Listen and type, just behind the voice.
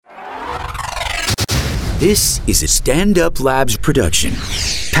This is a Stand Up Labs production,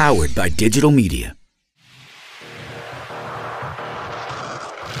 powered by digital media.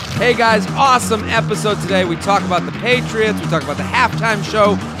 Hey guys, awesome episode today. We talk about the Patriots, we talk about the halftime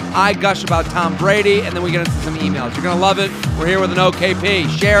show, I gush about Tom Brady, and then we get into some emails. You're going to love it. We're here with an OKP.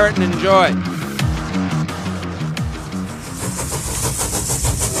 Share it and enjoy.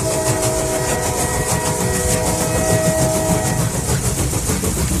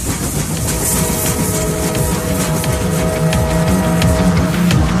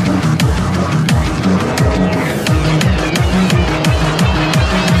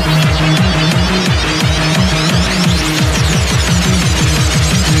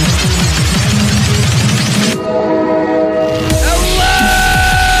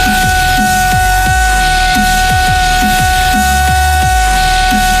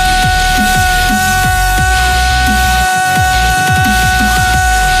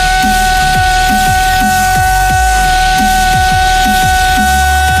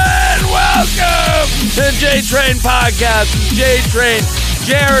 J-Train Podcast. J-Train,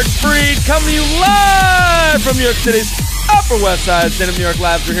 Jared Freed, coming to you live from New York City's Upper West Side. Stand Up New York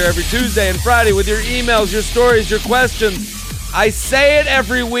Labs. We're here every Tuesday and Friday with your emails, your stories, your questions. I say it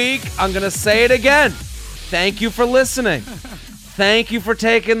every week. I'm going to say it again. Thank you for listening. Thank you for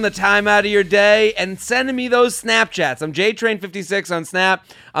taking the time out of your day and sending me those Snapchats. I'm JTrain56 on Snap.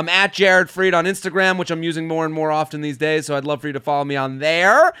 I'm at Jared Freed on Instagram, which I'm using more and more often these days, so I'd love for you to follow me on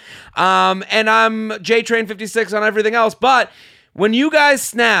there. And I'm JTrain56 on everything else. But when you guys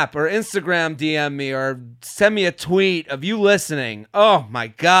snap or Instagram DM me or send me a tweet of you listening, oh my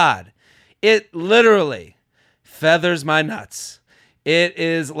God, it literally feathers my nuts. It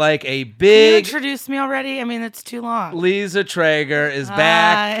is like a big... Can you introduce me already? I mean, it's too long. Lisa Traeger is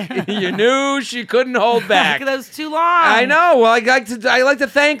back. You knew she couldn't hold back. That was too long. I know. Well, I like to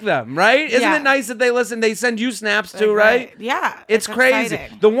thank them, right? Isn't it nice that they listen? They send you snaps too, right? Yeah. It's crazy.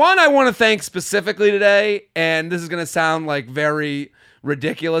 Exciting. The one I want to thank specifically today, and this is going to sound like very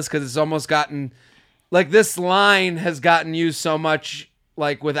ridiculous because it's almost gotten... Like this line has gotten used so much...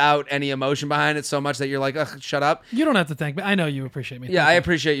 like without any emotion behind it, so much that you're like, ugh, shut up. You don't have to thank me. I know you appreciate me. Yeah, I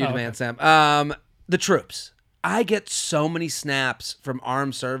appreciate you, man, okay. Sam. The troops. I get so many snaps from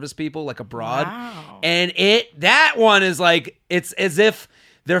armed service people, like abroad. Wow. And that one is like, it's as if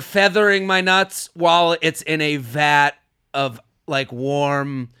they're feathering my nuts while it's in a vat of like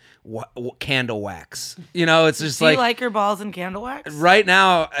warm candle wax. You know, it's just Do you like your balls in candle wax? right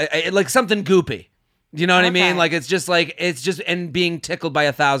now, like something goopy. You know what I mean? Okay. Like it's just and being tickled by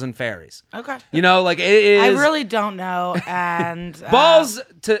 1,000 fairies. Okay. You know, like it is. I really don't know. And balls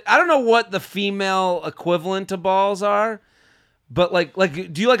I don't know what the female equivalent to balls are, but like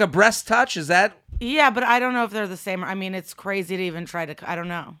do you like a breast touch? Is that? Yeah, but I don't know if they're the same. I mean, it's crazy to even try to. I don't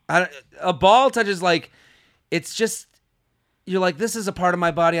know. A ball touch is like, it's just. You're like, this is a part of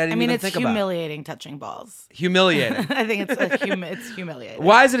my body I didn't even think about. It's humiliating touching balls. Humiliating. I think it's humiliating.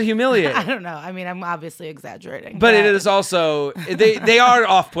 Why is it humiliating? I don't know. I mean, I'm obviously exaggerating. But it is also, they are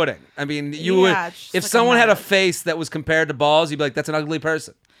off-putting. I mean, you would, if like someone had a face that was compared to balls, you'd be like, that's an ugly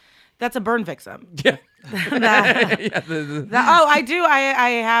person. That's a burn victim. Yeah. I do. I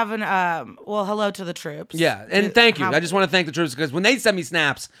have an, well, hello to the troops. Yeah, and thank you. I just want to thank the troops because when they send me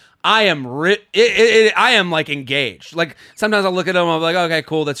snaps, I am I am like engaged. Like sometimes I'll look at them, I'm like, okay,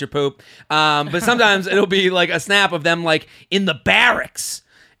 cool, that's your poop. But sometimes it'll be like a snap of them like in the barracks,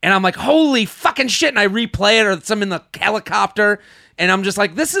 and I'm like, holy fucking shit, and I replay it, or some in the helicopter, and I'm just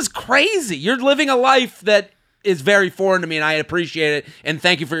like, this is crazy. You're living a life that is very foreign to me, and I appreciate it, and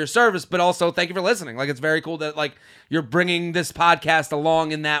thank you for your service, but also thank you for listening. Like, it's very cool that, like, you're bringing this podcast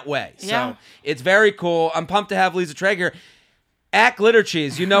along in that way. Yeah. So, it's very cool. I'm pumped to have Lisa Traeger at Glitter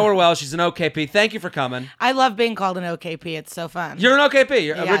Cheese. You know her well. She's an OKP. Thank you for coming. I love being called an OKP. It's so fun. You're an OKP.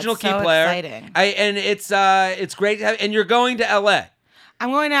 You're original it's key so player. Exciting. And it's great to have, and you're going to LA. I'm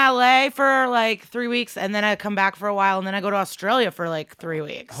going to LA for like 3 weeks, and then I come back for a while, and then I go to Australia for like 3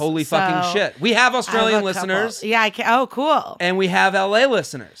 weeks. Holy fucking shit. We have Australian listeners. Yeah, oh, cool. And we have LA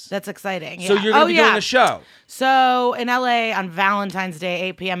listeners. That's exciting. So yeah. you're going to be doing a show. So in LA on Valentine's Day,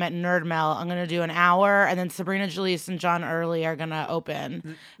 8 p.m. at Nerd Melt, I'm going to do an hour, and then Sabrina Jalise and John Early are going to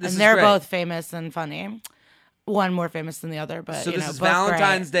open. And they're both famous and funny. One more famous than the other, but so this is both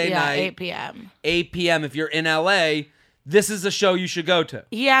Valentine's great. Day night. 8 p.m. 8 p.m. If you're in LA, this is a show you should go to.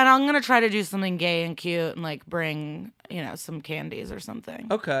 Yeah, and I'm going to try to do something gay and cute and like bring, some candies or something.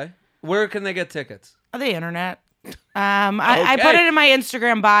 Okay. Where can they get tickets? The internet. I put it in my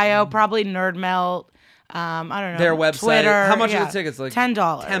Instagram bio, probably Nerd Melt. I don't know. Their website. Twitter. How much are the tickets? Like $10.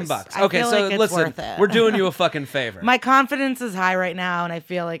 $10. Okay, so like listen, we're doing you a fucking favor. My confidence is high right now, and I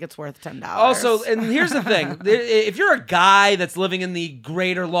feel like it's worth $10. Also, and here's the thing: if you're a guy that's living in the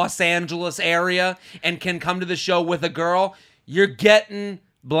greater Los Angeles area and can come to the show with a girl, you're getting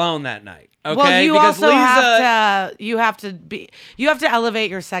blown that night. Okay, well, you because also Lisa, you have to elevate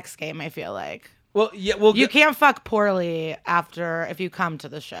your sex game. I feel like. Well, yeah, well, you can't fuck poorly if you come to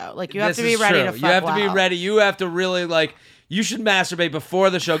the show. Like you have to be ready to fuck. You have to be ready. You have to really you should masturbate before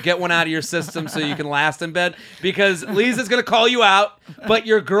the show. Get one out of your system so you can last in bed. Because Lisa's gonna call you out, but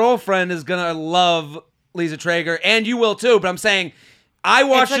your girlfriend is gonna love Lisa Traeger, and you will too. But I'm saying, I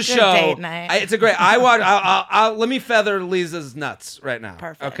watched the show. Date night. It's a great. Let me feather Lisa's nuts right now.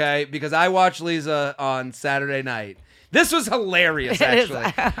 Perfect. Okay, because I watched Lisa on Saturday night. This was hilarious, actually.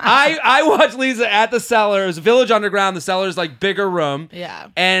 I watched Lisa at the Cellars, Village Underground. The Cellars, bigger room. Yeah.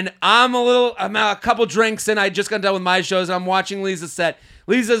 And I'm a couple drinks in. I just got done with my shows, and I'm watching Lisa's set.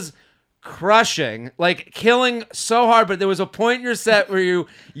 Lisa's crushing, killing so hard. But there was a point in your set where you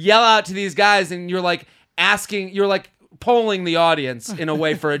yell out to these guys, and you're polling the audience in a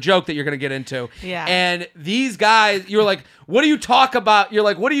way for a joke that you're going to get into. Yeah. And these guys, you're like, what do you talk about? You're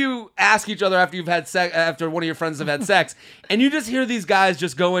like, what do you ask each other after you've had sex, after one of your friends have had sex? And you just hear these guys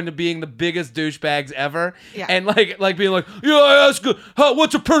just go into being the biggest douchebags ever. Yeah. And being like, yeah, I ask,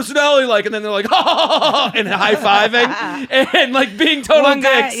 what's your personality like? And then they're like, ha ha ha, and high-fiving and being total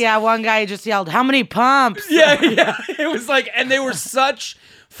dicks. One guy just yelled, "How many pumps?" Yeah. It was and they were such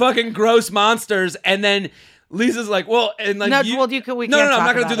fucking gross monsters. And then Lisa's like, well, and we can't I'm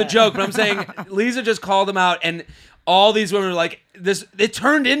not going to do the joke, but I'm saying Lisa just called them out, and all these women were like, this, it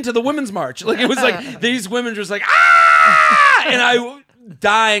turned into the Women's March. It was these women just ah! And I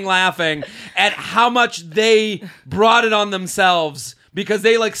dying laughing at how much they brought it on themselves because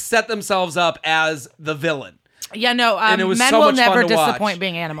they set themselves up as the villain. Yeah, no, and it was men so will much never fun to disappoint watch.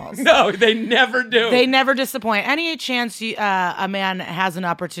 being animals. No, they never do. They never disappoint. Any chance a man has an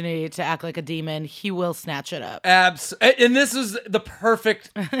opportunity to act like a demon, he will snatch it up. And this is the perfect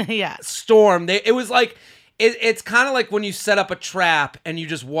storm. It was it's kind of like when you set up a trap and you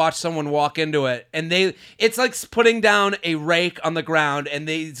just watch someone walk into it, and it's like putting down a rake on the ground, and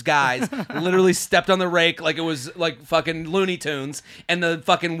these guys literally stepped on the rake like it was fucking Looney Tunes, and the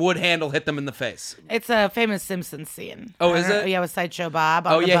fucking wood handle hit them in the face. It's a famous Simpsons scene. Oh, is it? Yeah, with Sideshow Bob.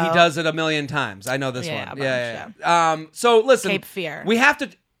 Oh, yeah, he does it a million times. I know this one. Yeah. So listen, Cape Fear. We have to.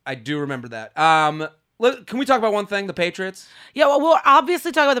 I do remember that. Can we talk about one thing? The Patriots? Yeah, well, we'll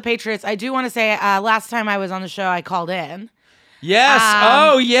obviously talk about the Patriots. I do want to say, last time I was on the show, I called in. Yes.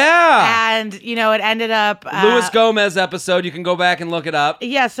 Oh, yeah. And, it ended up... Luis Gomez episode. You can go back and look it up.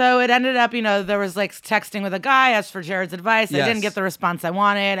 Yeah, so it ended up, there was, texting with a guy, asked for Jared's advice. Yes. I didn't get the response I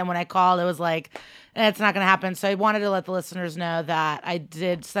wanted. And when I called, it was it's not going to happen. So I wanted to let the listeners know that I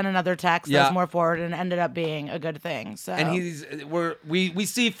did send another text that was more forward and ended up being a good thing. So and we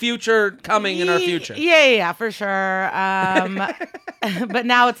see future coming in our future. Yeah, for sure. But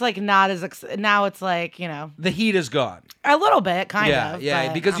now it's not as now it's the heat is gone a little bit, kind of.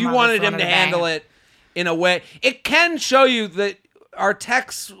 Yeah, because you wanted him to handle it in a way. It can show you that our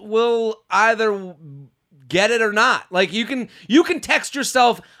texts will either get it or not. You can text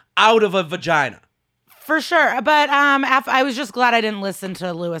yourself out of a vagina. For sure. But I was just glad I didn't listen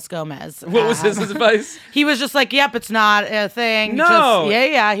to Luis Gomez. What was his advice? He was just like, yep, it's not a thing. No.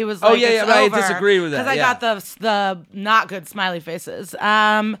 He was like, it's over. I disagree with that. Because I got the not good smiley faces.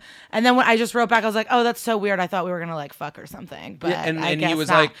 And then when I just wrote back, I was like, oh, that's so weird. I thought we were going to fuck or something. But and I guess he was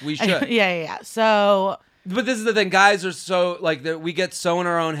not. like, we should. Yeah. So... But this is the thing, guys are so we get so in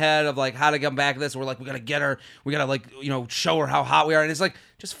our own head of how to come back to this. We're we gotta get her, we gotta show her how hot we are, and it's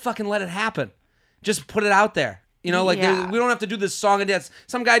just fucking let it happen, just put it out there, we don't have to do this song and dance.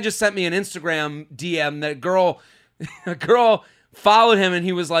 Some guy just sent me an Instagram DM that a girl followed him, and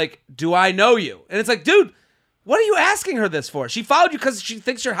he was like, "Do I know you?" And it's dude, what are you asking her this for? She followed you because she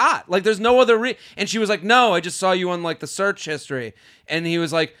thinks you're hot. There's no other and she was like, "No, I just saw you on the search history," and he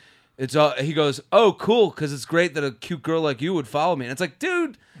was like. He goes, oh, cool, because it's great that a cute girl like you would follow me. And it's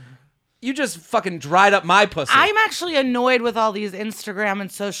dude, you just fucking dried up my pussy. I'm actually annoyed with all these Instagram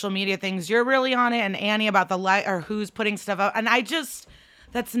and social media things. You're really on it, and Annie about or who's putting stuff out. And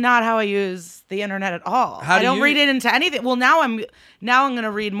that's not how I use the internet at all. I don't read it into anything. Well, now I'm going to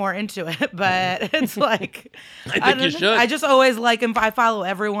read more into it, but it's I think you should. I just always I follow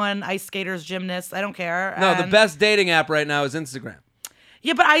everyone, ice skaters, gymnasts. I don't care. No, the best dating app right now is Instagram.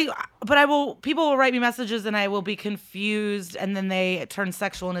 Yeah, but I will. People will write me messages, and I will be confused, and then they turn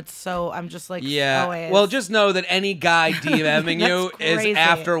sexual, and it's so. I'm just like, yeah. always. Well, just know that any guy DMing you crazy. is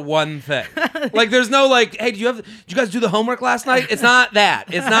after one thing. Like, there's no like, hey, did you guys do the homework last night? It's not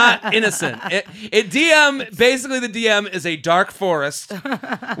that. It's not innocent. Basically the DM is a dark forest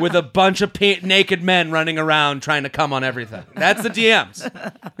with a bunch of naked men running around trying to come on everything. That's the DMs.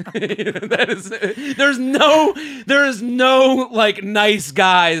 There is no like nice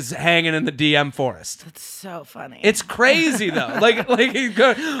guys hanging in the DM forest. That's so funny. It's crazy though.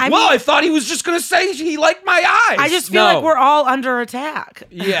 I thought he was just gonna say he liked my eyes. I just feel like we're all under attack.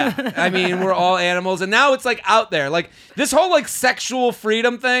 Yeah, I mean we're all animals, and now it's like out there. Like this whole like sexual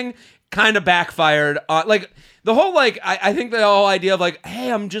freedom thing kind of backfired. Like the whole like I think the whole idea of like,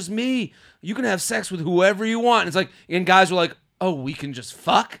 hey, I'm just me. You can have sex with whoever you want. And it's like, and guys were like, oh, we can just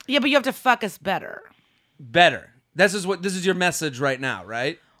fuck. Yeah, but you have to fuck us better. Better. This is your message right now,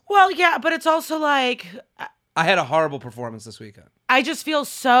 right? Well, yeah, but it's also like I had a horrible performance this weekend. I just feel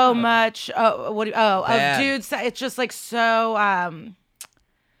so much of dudes. It's just like so.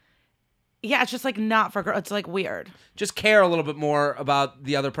 Yeah, it's just like not for girls. It's like weird. Just care a little bit more about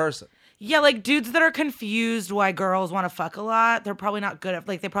the other person. Yeah, like dudes that are confused why girls want to fuck a lot. They're probably not good at.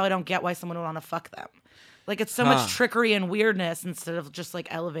 Like they probably don't get why someone would want to fuck them. Like it's so much trickery and weirdness instead of just like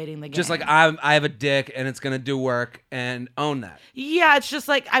elevating the game. Just like I have a dick and it's gonna do work and own that. Yeah, it's just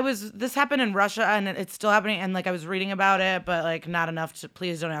like this happened in Russia and it's still happening and like I was reading about it, but like not enough to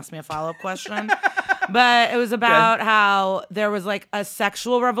please don't ask me a follow-up question. But it was about how there was like a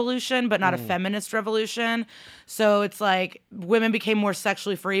sexual revolution, but not a feminist revolution. So it's like women became more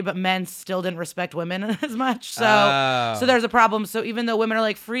sexually free, but men still didn't respect women as much. So there's a problem. So even though women are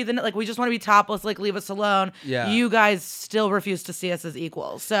like free, then like we just want to be topless, like leave us alone. Yeah. You guys still refuse to see us as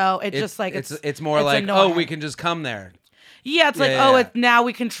equals. So it's just like it's more like annoying. Oh, we can just come there. Yeah, it's now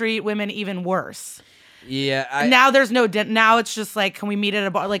we can treat women even worse. Yeah. Now there's no now it's just like, can we meet at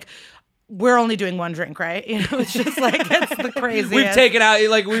a bar? Like we're only doing one drink, right? You know, it's just like it's the craziest. We've taken out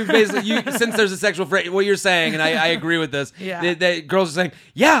like we've basically since there's a sexual what you're saying, and I agree with this. Yeah, that girls are saying,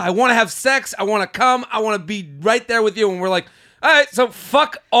 yeah, I want to have sex, I want to come, I want to be right there with you, and we're like, all right, so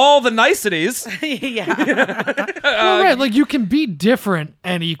fuck all the niceties. Yeah, well, right, like you can be different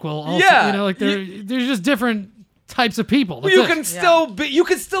and equal. Also, yeah, you know, like there's just different types of people. You can still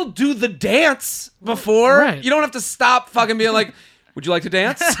do the dance before. Right. You don't have to stop fucking being like, would you like to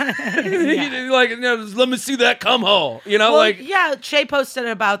dance? Like, let me see that cum hole. You know, yeah. Shay posted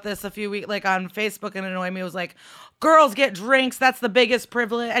about this a few weeks, like on Facebook, and it annoyed me. It was like, girls get drinks. That's the biggest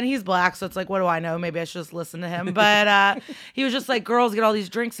privilege. And he's black, so it's like, what do I know? Maybe I should just listen to him. But he was just like, girls get all these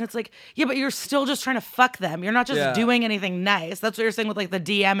drinks, and it's like, yeah, but you're still just trying to fuck them. You're not just doing anything nice. That's what you're saying with like the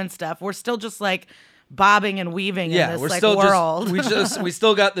DM and stuff. We're still just like bobbing and weaving in this we're like still world. We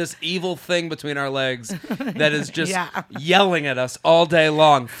still got this evil thing between our legs that is just yelling at us all day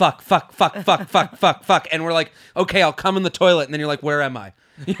long. Fuck, fuck, fuck, fuck, fuck, fuck, fuck. And we're like, okay, I'll come in the toilet. And then you're like, where am I?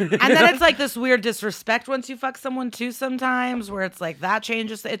 And then it's like this weird disrespect once you fuck someone too sometimes, where it's like that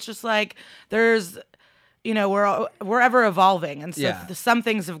changes. It's just like there's, you know, we're ever evolving, and so some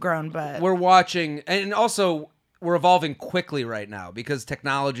things have grown, but we're watching, and also we're evolving quickly right now because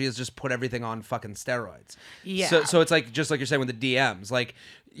technology has just put everything on fucking steroids. Yeah. So it's like, just like you're saying with the DMs, like,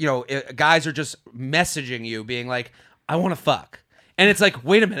 you know, guys are just messaging you being like, I want to fuck. And it's like,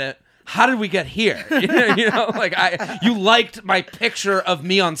 wait a minute. How did we get here? You know, like you liked my picture of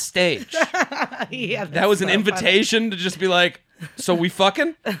me on stage. Yeah, that was an invitation to just be like, so we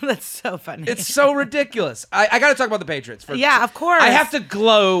fucking? That's so funny. It's so ridiculous. I got to talk about the Patriots. Yeah, of course. I have to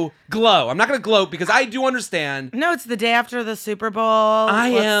glow. I'm not going to gloat because I do understand. No, it's the day after the Super Bowl.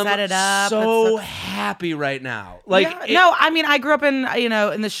 Am set it up. So happy right now. Like, no, I mean, I grew up in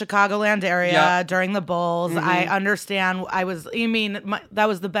the Chicagoland area during the Bulls. Mm-hmm. I understand. That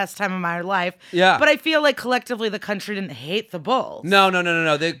was the best time of my life. Yeah. But I feel like collectively the country didn't hate the Bulls. No.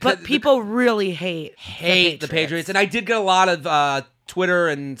 But people really hate the Patriots. And I did get a lot of Twitter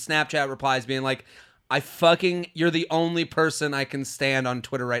and Snapchat replies being like, you're the only person I can stand on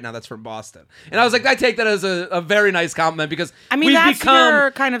Twitter right now that's from Boston. And I was like, I take that as a very nice compliment because that's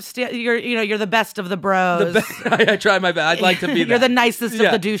your kind of you're the best of the bros. I try my best. I'd like to be that. You're the nicest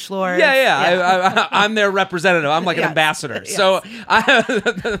of the douche lords. Yeah. I'm their representative. I'm like an ambassador. Yes. So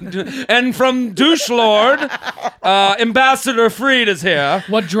and from douche lord Ambassador Freed is here.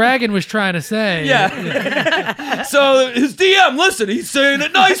 What Dragon was trying to say. Yeah. So his DM, listen, he's saying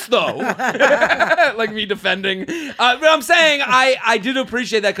it nice though. Like me defending. But I'm saying I did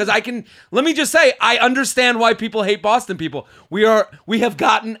appreciate that because let me just say, I understand why people hate Boston people. We have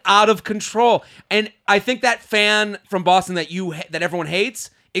gotten out of control. And I think that fan from Boston that everyone hates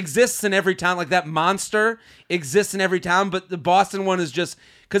exists in every town. Like that monster exists in every town, but the Boston one is just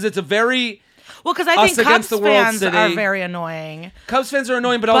because it's a very... Well, because I think Cubs fans are very annoying. Cubs fans are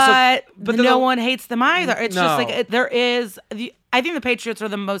annoying, but no one hates them either. It's just like there is. I think the Patriots are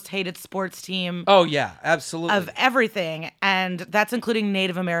the most hated sports team. Oh yeah, absolutely. Of everything, and that's including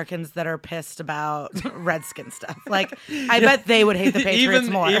Native Americans that are pissed about Redskin stuff. Like, I bet they would hate the Patriots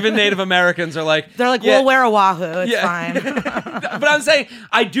more. Even Native Americans are like, they're like, we'll wear a wahoo. It's fine. But I'm saying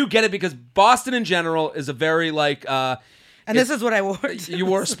I do get it because Boston in general is a very like. And this is what I wore. You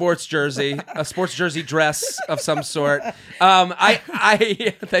wore a sports jersey dress of some sort.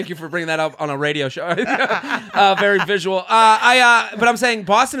 I thank you for bringing that up on a radio show. Very visual. But I'm saying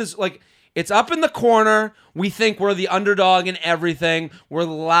Boston is like, it's up in the corner. We think we're the underdog in everything. We're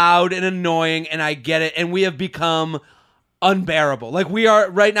loud and annoying, and I get it. And we have become unbearable. Like we are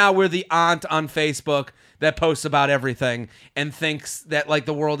right now. We're the aunt on Facebook that posts about everything and thinks that like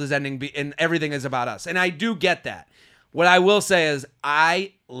the world is ending and everything is about us. And I do get that. What I will say is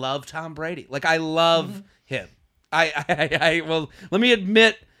I love Tom Brady. Like I love him. I will let me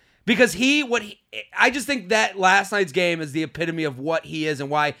admit because I just think that last night's game is the epitome of what he is and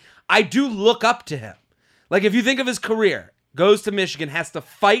why I do look up to him. Like if you think of his career, goes to Michigan, has to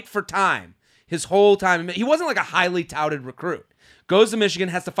fight for time his whole time. He wasn't like a highly touted recruit. Goes to Michigan,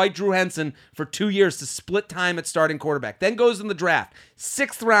 has to fight Drew Henson for 2 years to split time at starting quarterback. Then goes in the draft,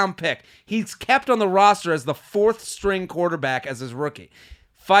 6th round pick. He's kept on the roster as the 4th string quarterback as his rookie.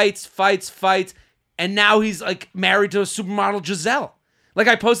 Fights, and now he's like married to a supermodel Giselle. Like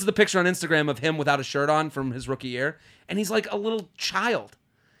I posted the picture on Instagram of him without a shirt on from his rookie year, and he's like a little child.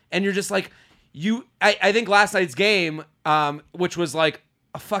 And you're just like, I think last night's game, which was like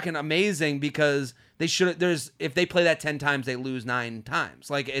fucking amazing because they should. If they play that 10 times, they lose 9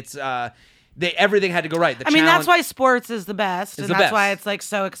 times. Like it's everything had to go right. That's why sports is the best, and that's why it's like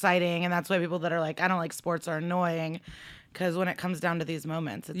so exciting, and that's why people that are like, I don't like sports are annoying, because when it comes down to these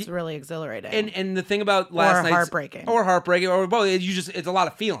moments, it's really exhilarating. And the thing about last night, heartbreaking, or both, it's a lot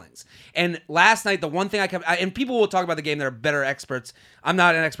of feelings. And last night, the one thing and people will talk about the game that are better experts. I'm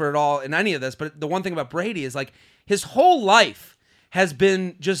not an expert at all in any of this, but the one thing about Brady is like his whole life has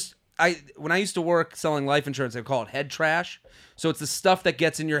been just. When I used to work selling life insurance, they call it head trash. So it's the stuff that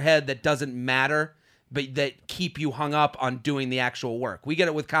gets in your head that doesn't matter, but that keep you hung up on doing the actual work. We get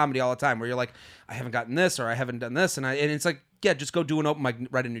it with comedy all the time where you're like, I haven't gotten this or I haven't done this. And it's like, yeah, just go do an open mic,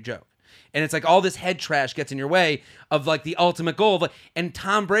 write a new joke. And it's like all this head trash gets in your way of like the ultimate goal of and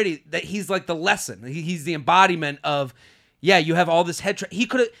Tom Brady, that he's like the lesson. He's the embodiment of, yeah, you have all this head trash. He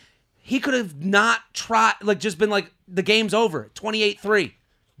could have not tried, like just been like, the game's over, 28-3.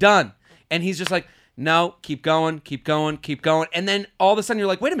 Done. And he's just like, no, keep going. And then all of a sudden you're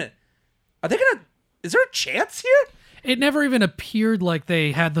like, wait a minute. Is there a chance here? It never even appeared like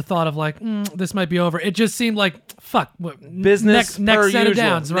they had the thought of like, this might be over. It just seemed like, fuck. Business next set of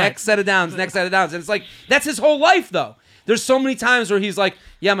downs. Right. Next set of downs. And it's like, that's his whole life though. There's so many times where he's like,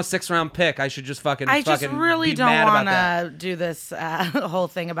 yeah, I'm a 6th round pick. I should just fucking I just really be don't want to do this whole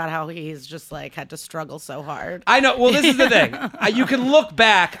thing about how he's just like had to struggle so hard. I know. Well, this is the thing. You can look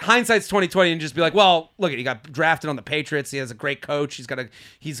back, hindsight's 2020, and just be like, well, look, he got drafted on the Patriots. He has a great coach. He's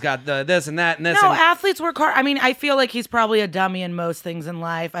got this and that and this. No, athletes work hard. I mean, I feel like he's probably a dummy in most things in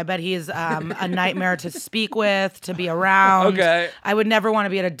life. I bet he's a nightmare to speak with, to be around. Okay. I would never want to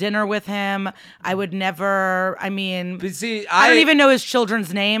be at a dinner with him. I would never. I mean, but see, I don't even know his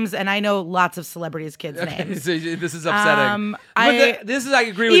children's names, and I know lots of celebrities' kids' names. So this is upsetting. I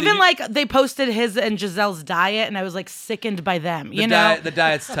agree with you. Even like they posted his and Giselle's diet, and I was like sickened by them. The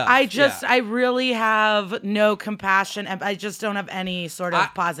diet's tough. I really have no compassion, and I just don't have any sort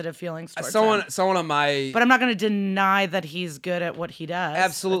of positive feelings towards him. Someone on my. But I'm not going to deny that he's good at what he does.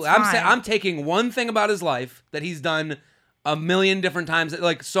 Absolutely, I'm taking one thing about his life that he's done a million different times,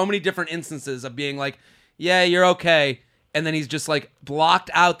 like so many different instances of being like, yeah, you're okay. And then he's just like blocked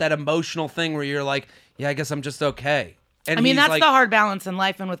out that emotional thing where you're like, yeah, I guess I'm just okay. And I mean, that's the hard balance in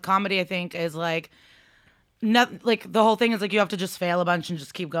life. And with comedy, I think is like, like the whole thing is like you have to just fail a bunch and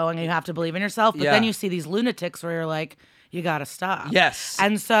just keep going and you have to believe in yourself. But then you see these lunatics where you're like, you got to stop. Yes.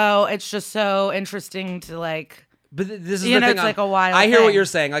 And so it's just so interesting to like But this is you the know, thing. it's like a wild I hear what thing. you're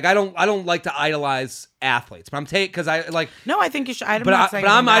saying. Like I don't like to idolize athletes, but I'm because I like. No, I think you should. I'm But not saying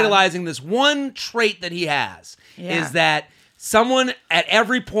I'm anything bad. idolizing this one trait that he has Yeah. is that someone at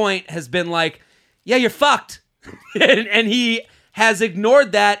every point has been like, "Yeah, you're fucked," and he has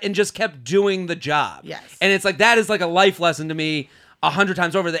ignored that and just kept doing the job. Yes. And it's like that is like a life lesson to me 100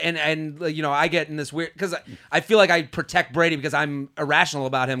 times over. And you know, I get in this weird because I feel like I protect Brady because I'm irrational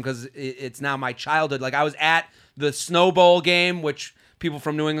about him because it's now my childhood. Like I was at the Snow Bowl game, which people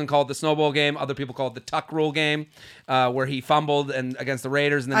from New England call it the Snow Bowl game. Other people call it the Tuck Rule game, where he fumbled and against the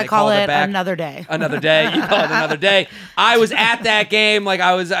Raiders, and then I they call called it it back. another day. Another day. You call it another day. I was at that game. Like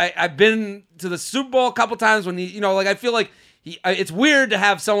I've been to the Super Bowl a couple times when you know, like I feel like it's weird to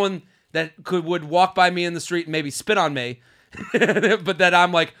have someone that would walk by me in the street and maybe spit on me, but that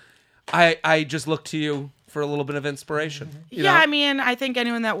I'm like, I just look to you for a little bit of inspiration. You know? I mean, I think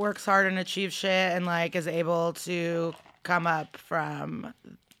anyone that works hard and achieves shit and like is able to come up from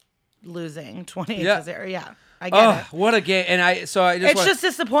losing 28-0. Yeah, I get it. What a game! And it's just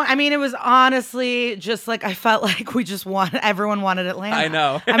disappointing. I mean, it was honestly just like I felt like we just everyone wanted Atlanta. I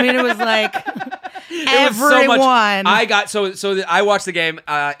know. I mean, it was like It was so everyone. much. I got I watched the game.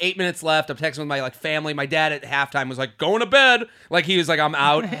 8 minutes left. I'm texting with my family. My dad at halftime was like, "Going to bed." Like he was like, "I'm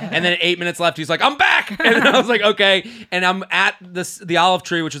out." And then at 8 minutes left, he's like, "I'm back." And I was like, "Okay." And I'm at the Olive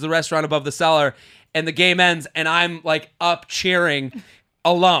Tree, which is the restaurant above the cellar. And the game ends, and I'm like up cheering.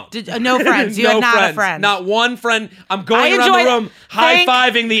 Alone. No friends. You no had not friends. a friend. Not one friend. I'm going around the room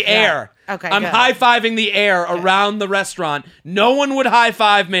high-fiving the air. Okay, I'm good. high-fiving the air around the restaurant. No one would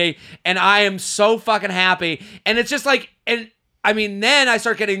high-five me, and I am so fucking happy. And it's just like, and I mean, then I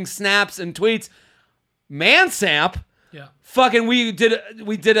start getting snaps and tweets. Mansamp, fucking, we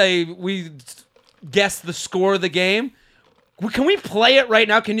guessed the score of the game. Can we play it right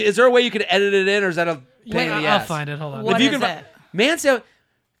now? Is there a way you could edit it in, or is that a pain in the ass? I'll find it. Hold on. What If you is can, it? Mansamp,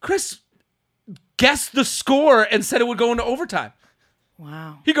 Chris guessed the score and said it would go into overtime.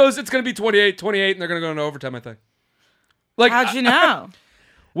 Wow. He goes, it's going to be 28-28, and they're going to go into overtime, I think. Like, How'd you know?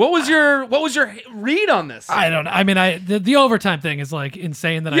 What was your read on this? I don't know. I mean, the overtime thing is like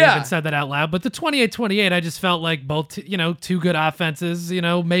insane that I even said that out loud. But the 28-28, I just felt like both, two good offenses.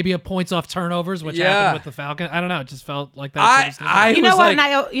 Maybe a points off turnovers, which happened with the Falcons. I don't know. It just felt like that. I know what?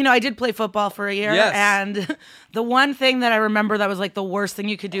 like, I did play football for a year, and the one thing that I remember that was like the worst thing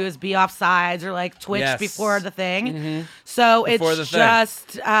you could do is be offsides or like twitch before the thing. Mm-hmm. So it's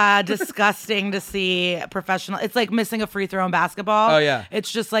just disgusting to see professional. It's like missing a free throw in basketball. Oh yeah. It's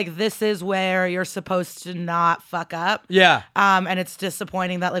just like this is where you're supposed to not fuck up. Yeah. And it's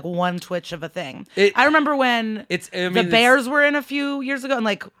disappointing that like one twitch of a thing. I remember when the Bears were in a few years ago, and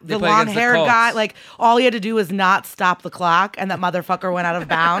like the long-haired guy, like all he had to do was not stop the clock, and that motherfucker went out of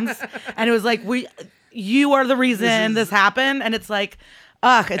bounds. And it was like you are the reason this happened, and it's like.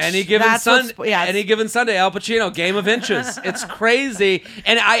 Any given Sunday, Al Pacino, game of inches. It's crazy.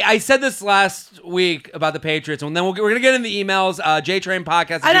 And I said this last week about the Patriots, and then we're going to get into the emails, JTrain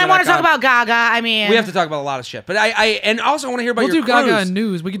Podcast. And I want to talk about Gaga. I mean, we have to talk about a lot of shit. But and also I want to hear about your cruise. We'll do Gaga cruise.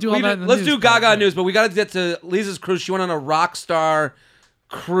 news. We can do all that in the Let's news. do Gaga news, but we got to get to Lisa's cruise. She went on a Rockstar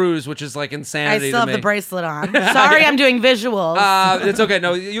cruise, which is like insanity. I still have the bracelet on. Sorry, I'm doing visuals. It's okay.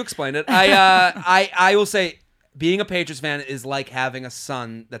 No, you explained it. I will say, being a Patriots fan is like having a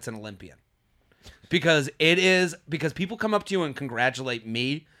son that's an Olympian. Because people come up to you and congratulate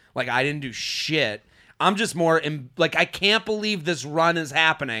me like I didn't do shit. I'm just more like, I can't believe this run is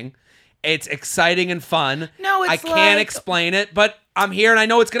happening. It's exciting and fun. No, I can't explain it, but I'm here and I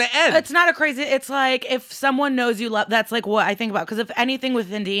know it's going to end. It's not a crazy. It's like if someone knows you love. That's like what I think about. Because if anything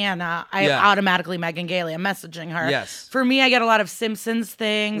with Indiana, I automatically Megan Gailey. I'm messaging her. Yes. For me, I get a lot of Simpsons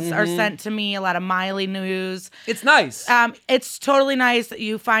things are sent to me. A lot of Miley news. It's nice. It's totally nice that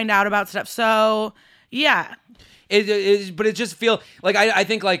you find out about stuff. So yeah. But it just feels like I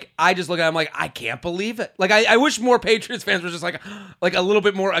think like I just look at it, I'm like, I can't believe it. Like I wish more Patriots fans were just like a little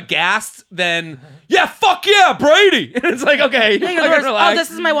bit more aghast than fuck yeah, Brady. And it's like, okay, relax.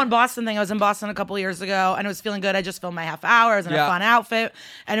 This is my one Boston thing. I was in Boston a couple years ago and it was feeling good. I just filmed my half hour. I was in a fun outfit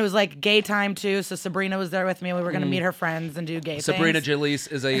and it was like gay time too. So Sabrina was there with me. We were gonna meet her friends and do gay Sabrina things.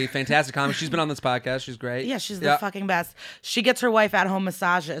 Jalise is a fantastic comic. She's been on this podcast. She's great. Yeah, she's the fucking best. She gets her wife at-home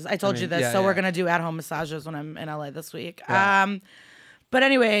massages. I told you this. We're gonna do at-home massages when I'm in LA this week. Yeah. But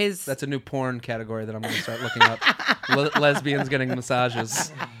anyways, that's a new porn category that I'm going to start looking up. Lesbians getting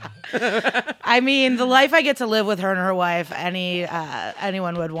massages. I mean, the life I get to live with her and her wife,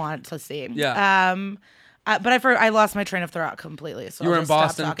 anyone would want to see. Yeah. But I lost my train of thought completely. So you were in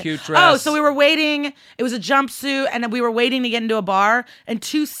Boston, cute dress. Oh, so we were waiting. It was a jumpsuit, and we were waiting to get into a bar, and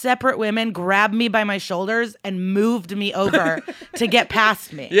two separate women grabbed me by my shoulders and moved me over to get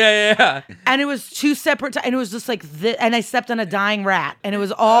past me. Yeah. And it was two separate, and it was just like this, and I stepped on a dying rat, and it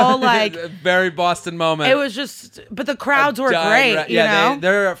was all like a very Boston moment. It was just, but the crowds were great. You know?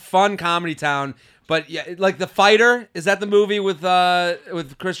 They're a fun comedy town. But yeah, like The Fighter, is that the movie with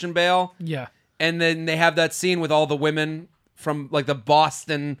Christian Bale? Yeah. And then they have that scene with all the women from like the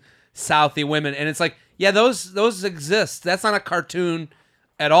Boston Southie women, and it's like, yeah, those exist. That's not a cartoon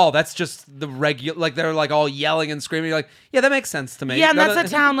at all. That's just the regular, like they're like all yelling and screaming. You're like, yeah, that makes sense to me. Yeah, and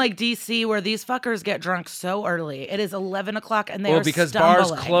that's a town like DC where these fuckers get drunk so early. It is 11 o'clock and they are because stumbling.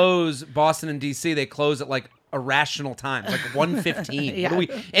 bars close. Boston and DC, they close at like irrational times, like 1:15.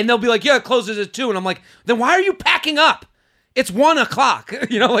 Yeah. And they'll be like, yeah, it closes at 2, and I'm like, then why are you packing up? It's 1 o'clock.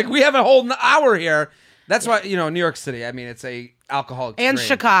 Like we have a whole hour here. That's why, New York City, I mean, it's a alcoholic and dream.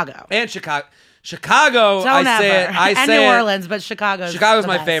 Chicago. Chicago, Don't I say ever. it. I and say New it. Orleans, but Chicago's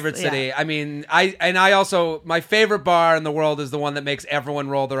my best. favorite city. Yeah. I mean, I also, my favorite bar in the world is the one that makes everyone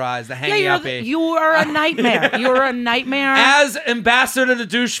roll their eyes, the Hangy Uppy. You are a nightmare. You're a nightmare. As ambassador to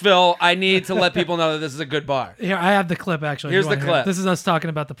Doucheville, I need to let people know that this is a good bar. Here, I have the clip, actually. Here's the clip. This is us talking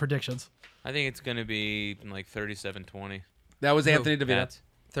about the predictions. I think it's going to be like 37-20. That was Anthony DeVito. Pats.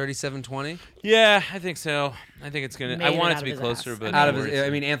 37-20? Yeah, I think so. I think it's going to... I Made it want it out to be of his closer, ass. but... Out of his, I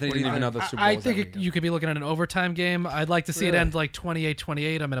mean, Anthony didn't even know the Super Bowl I was think happening. you could be looking at an overtime game. I'd like to see it end like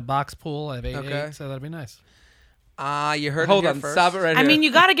 28-28. I'm in a box pool. I have 8-8, so that'd be nice. You heard it here first. Stop it right here. I mean,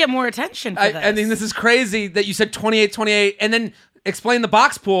 you got to get more attention for this. I mean, this is crazy that you said 28-28 and then explain the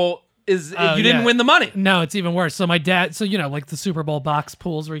box pool is you didn't win the money. No, it's even worse. So my dad, like the Super Bowl box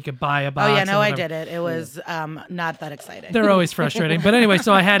pools where you could buy a box. Oh yeah, no, I did it. It was not that exciting. They're always frustrating. But anyway,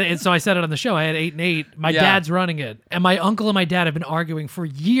 so I had it. So I said it on the show. I had 8-8. My dad's running it, and my uncle and my dad have been arguing for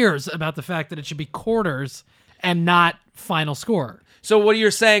years about the fact that it should be quarters and not final score. So what you're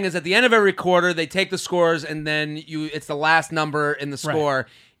saying is at the end of every quarter, they take the scores and then it's the last number in the score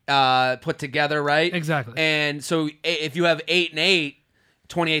put together, right? Exactly. And so if you have 8-8,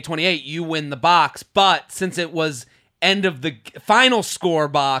 28-28, you win the box. But since it was end of the final score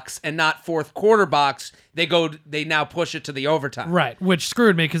box and not fourth quarter box, they now push it to the overtime. Right, which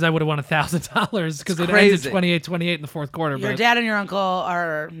screwed me because I would have won $1,000 because it ended 28-28 in the fourth quarter. Your dad and your uncle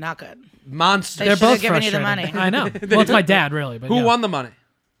are not good. Monsters. They're both frustrating. you the money. I know. Well, it's my dad, really. But Who won the money?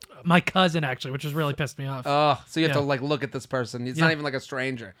 My cousin, actually, which has really pissed me off. Oh, so you have to look at this person. It's not even like a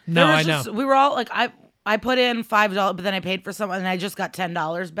stranger. No, I know. We were all like, I put in $5, but then I paid for something, and I just got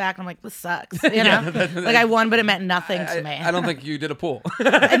 $10 back. I'm like, this sucks. You know, like I won, but it meant nothing to me. I don't think you did a pool.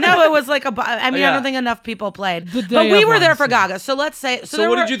 No, it was like I don't think enough people played. But we were there for Gaga, so let's say. So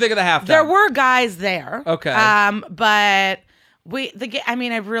what did you think of the halftime? There were guys there. Okay. But.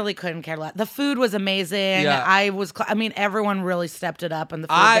 I really couldn't care less. The food was amazing. Yeah. Everyone really stepped it up in the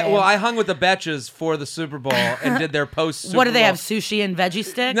food game. I hung with the Betches for the Super Bowl and did their post Super Bowl. What did they have? Sushi and veggie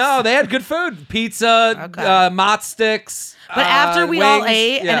sticks? No, they had good food. Pizza, mott sticks. But after we wings, all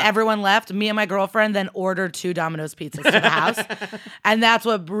ate and everyone left, me and my girlfriend then ordered 2 Domino's pizzas to the house. And that's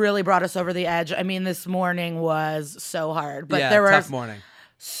what really brought us over the edge. I mean, this morning was so hard. But there were tough morning.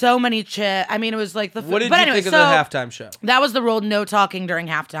 So many chips. I mean, it was like the. What did you think of the halftime show? That was the rule. No talking during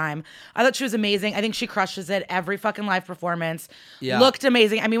halftime. I thought she was amazing. I think she crushes it every fucking live performance. Yeah. Looked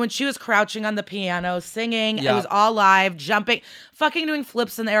amazing. I mean, when she was crouching on the piano, singing, it was all live, jumping, fucking doing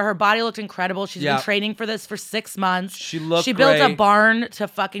flips in the air. Her body looked incredible. She's been training for this for 6 months. She looked She built great. a barn to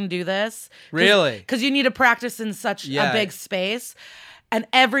fucking do this. Really? Because you need to practice in such a big space. And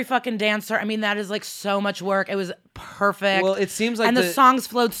every fucking dancer, I mean, that is like so much work. It was perfect. Well, it seems like the songs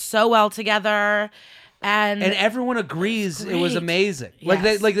flowed so well together. And everyone agrees it was amazing.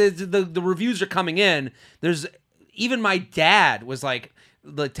 Yes. Like the reviews are coming in. There's even my dad was like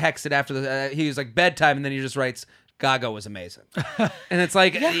texted after he was like bedtime, and then he just writes Gaga was amazing. And it's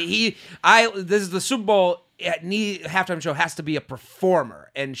like this is the Super Bowl halftime show has to be a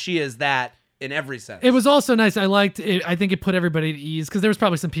performer, and she is that. In every sense. It was also nice. I liked it. I think it put everybody at ease because there was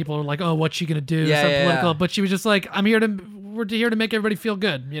probably some people who were like, "Oh, what's she gonna do?" Political. But she was just like, we're here to make everybody feel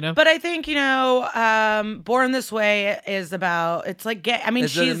good," you know. But I think Born This Way is about. It's like gay. I mean,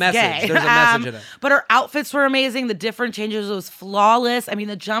 she's gay. There's a message in it. But her outfits were amazing. The different changes was flawless. I mean,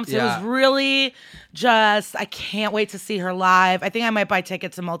 the jumps. It was really just. I can't wait to see her live. I think I might buy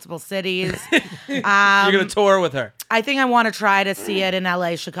tickets to multiple cities. You're gonna tour with her. I think I want to try to see it in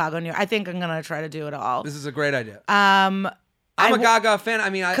LA, Chicago, New York. I think I'm gonna try to do it all. This is a great idea. I'm a Gaga fan. I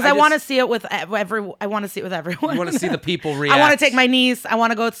mean, because I want to see it with I want to see it with everyone. You want to see the people react. I want to take my niece. I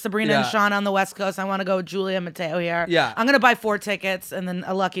want to go with Sabrina and Sean on the West Coast. I want to go with Julia and Mateo here. Yeah. I'm gonna buy 4 tickets, and then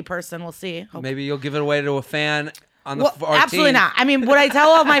a lucky person. We'll see. Maybe you'll give it away to a fan on the absolutely not. I mean, would I tell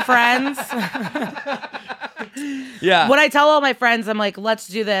all my friends? Yeah. Would I tell all my friends? I'm like, let's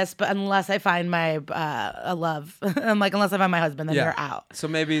do this, but unless I find my a love, I'm like, unless I find my husband, then you're out. So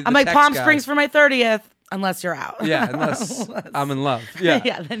maybe I'm like Palm Springs for my 30th. Unless you're out. Yeah, unless I'm in love. Yeah.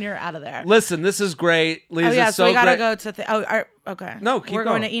 Yeah, then you're out of there. Listen, this is great. Lisa's so we gotta great. go to okay. No, keep We're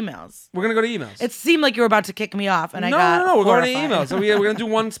going. going to emails. We're going to go to emails. It seemed like you were about to kick me off, and No, we're horrified. going to emails. So we're going to do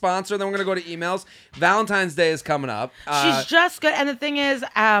one sponsor, then we're going to go to emails. Valentine's Day is coming up. She's just good. And the thing is,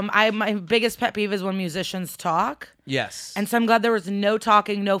 my biggest pet peeve is when musicians talk. Yes. And so I'm glad there was no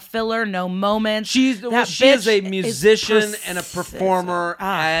talking, no filler, no moments. She is a musician and a performer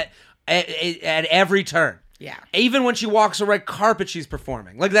at every turn. Yeah. Even when she walks a red carpet, she's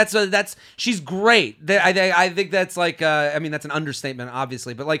performing. Like she's great. I think that's like I mean that's an understatement,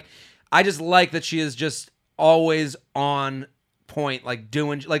 obviously, but like I just like that she is just always on point, like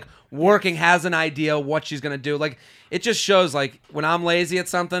doing, like working, has an idea what she's gonna do. Like it just shows, like when I'm lazy at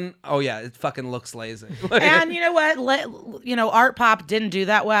something, oh yeah, it fucking looks lazy. Like, and you know what? Art Pop didn't do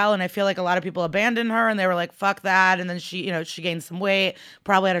that well, and I feel like a lot of people abandoned her, and they were like, "Fuck that!" And then she gained some weight,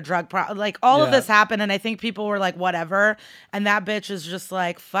 probably had a drug problem. Like all of this happened, and I think people were like, "Whatever." And that bitch is just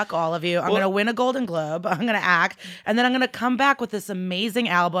like, "Fuck all of you. I'm gonna win a Golden Globe. I'm gonna act, and then I'm gonna come back with this amazing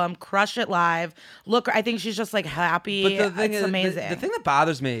album, crush it live. Look, I think she's just like happy. But the thing it's is, amazing. The thing that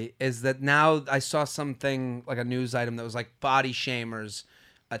bothers me is that now I saw something like a news item that was like body shamers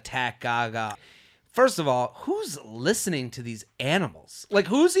attack Gaga. First of all, who's listening to these animals? Like,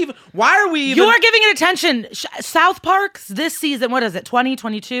 why are we even... You are giving it attention. South Park's this season, what is it,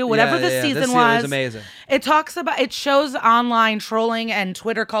 2022? Whatever this season this was. amazing. It shows online trolling and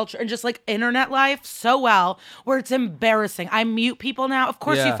Twitter culture and just like internet life so well, where it's embarrassing. I mute people now. Of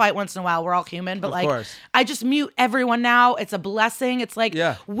course you fight once in a while. We're all human. But I just mute everyone now. It's a blessing. It's like,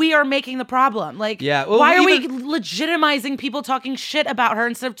 we are making the problem. Like, why are we legitimizing people talking shit about her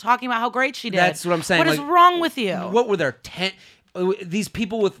instead of talking about how great she did? That's what I'm saying. What is wrong with you? What were there, 10... These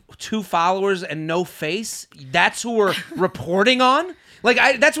people with 2 followers and no face, that's who we're reporting on? Like,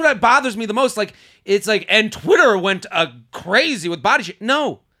 that's what bothers me the most. Like, it's like, and Twitter went crazy with body shit.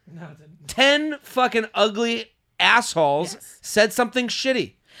 No, 10 fucking ugly assholes said something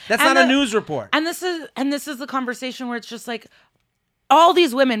shitty. That's not a news report. And this is the conversation where it's just like, all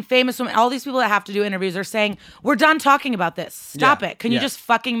these women, famous women, all these people that have to do interviews are saying, we're done talking about this. Stop it. Can you just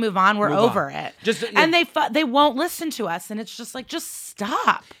fucking move on? We're over it. And they won't listen to us. And it's just like, just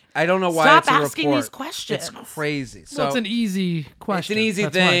stop. I don't know why Stop it's a asking report. these questions. It's crazy. So it's an easy question. It's an easy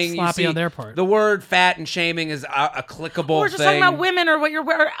That's thing. Why it's sloppy on their part. The word fat and shaming is a clickable thing. We're just talking about women or what you're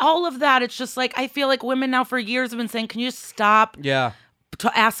wearing. All of that. It's just like, I feel like women now for years have been saying, can you just stop? Yeah.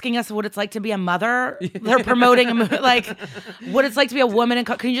 Asking us what it's like to be a mother. They're promoting like what it's like to be a woman. And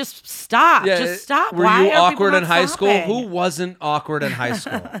can you just stop? Yeah, just stop. Were Why you are awkward in high school? stopping? Who wasn't awkward in high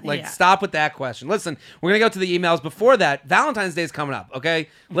school? Like, stop with that question. Listen, we're gonna go to the emails. Before that, Valentine's Day is coming up. Okay,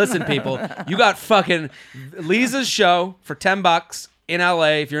 listen, people, you got fucking Lisa's show for $10 in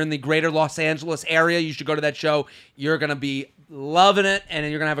LA. If you're in the greater Los Angeles area, you should go to that show. You're gonna be loving it, and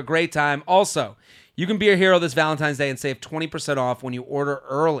you're gonna have a great time. Also, you can be a hero this Valentine's Day and save 20% off when you order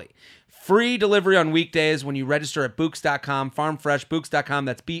early. Free delivery on weekdays when you register at Bouqs.com, farmfreshbouqs.com,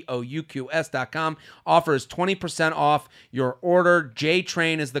 that's BOUQS.com. Offer is 20% off your order.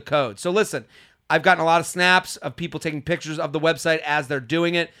 JTrain is the code. So listen, I've gotten a lot of snaps of people taking pictures of the website as they're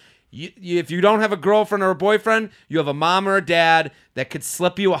doing it. If you don't have a girlfriend or a boyfriend, you have a mom or a dad that could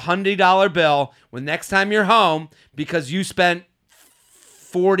slip you $100 bill when next time you're home because you spent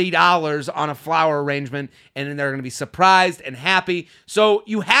 $40 on a flower arrangement, and then they're going to be surprised and happy. So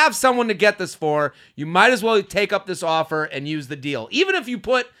you have someone to get this for. You might as well take up this offer and use the deal. Even if you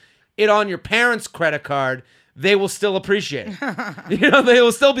put it on your parents' credit card, they will still appreciate it. They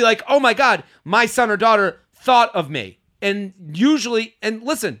will still be like, oh my God, my son or daughter thought of me. And usually, and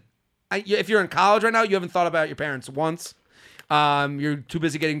listen, if you're in college right now, you haven't thought about your parents once. You're too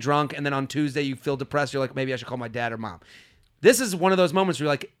busy getting drunk, and then on Tuesday you feel depressed. You're like, maybe I should call my dad or mom. This is one of those moments where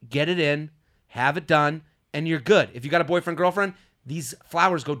you're like, get it in, have it done, and you're good. If you got a boyfriend, girlfriend, these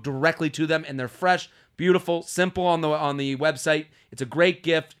flowers go directly to them, and they're fresh, beautiful, simple on the website. It's a great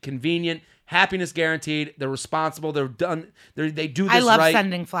gift, convenient, happiness guaranteed. They're responsible. They're done. They do this right. I love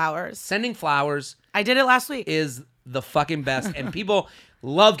sending flowers. Sending flowers. I did it last week. Is the fucking best, and people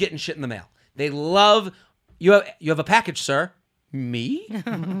love getting shit in the mail. They love you have a package, sir. Me?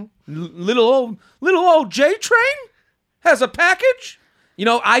 little old JTrain? has a package? You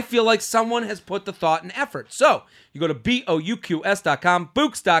know, I feel like someone has put the thought and effort. So you go to BOUQS.com,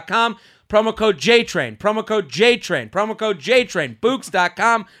 Books.com, promo code JTrain, promo code JTrain, promo code JTrain,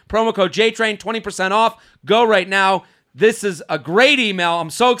 Books.com, promo code JTrain, 20% off. Go right now. This is a great email. I'm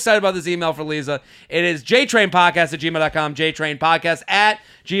so excited about this email for Lisa. It is jtrainpodcast@gmail.com,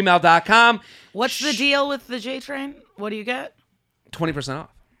 jtrainpodcast@gmail.com. What's the deal with the JTrain? What do you get? 20% off.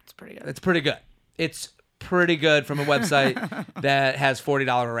 It's pretty good. It's pretty good. It's pretty good from a website that has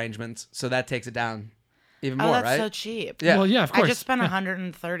 $40 arrangements. So that takes it down even more, that's right? so cheap. Yeah. Well, yeah, of course. I just spent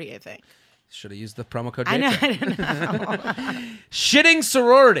 $130, I think. Should have used the promo code I know. JTrain. I didn't know. Shitting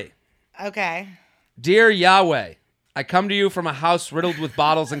sorority. Okay. Dear Yahweh, I come to you from a house riddled with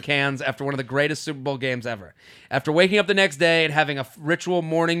bottles and cans after one of the greatest Super Bowl games ever. After waking up the next day and having a ritual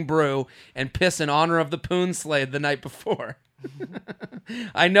morning brew and piss in honor of the Poon Slade the night before,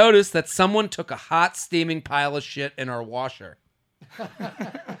 I noticed that someone took a hot, steaming pile of shit in our washer.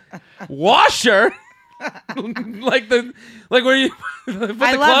 Washer? like where you put the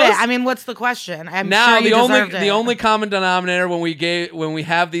I love clothes? it. I mean, what's the question? I'm Now sure you deserved it. the only common denominator when we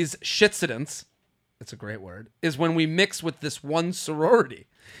have these shitcidents, it's a great word, is when we mix with this one sorority.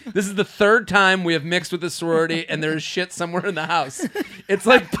 This is the third time we have mixed with this sorority and there's shit somewhere in the house. It's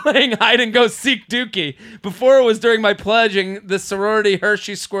like playing hide and go seek dookie. Before it was during my pledging, the sorority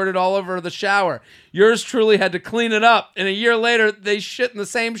Hershey squirted all over the shower. Yours truly had to clean it up, and a year later they shit in the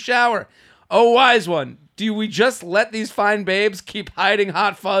same shower. Oh, wise one, do we just let these fine babes keep hiding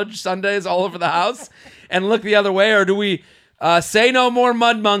hot fudge sundaes all over the house and look the other way, or do we say no more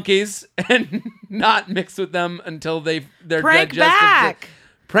mud monkeys and not mix with them until they're Prank digested? back.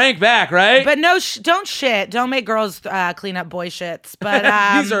 Prank back, right? But no, don't shit. Don't make girls clean up boy shits. But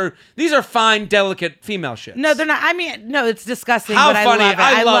these are fine, delicate female shits. no, they're not. I mean, no, it's disgusting. How but funny!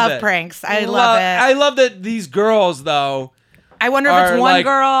 I love it. pranks. I love it. I love that these girls, though. I wonder if it's one like-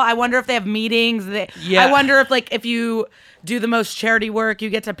 girl. I wonder if they have meetings. Yeah. I wonder if you do the most charity work, you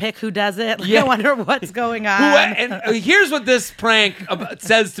get to pick who does it. Like, Yeah. I wonder what's going on. And here's what this prank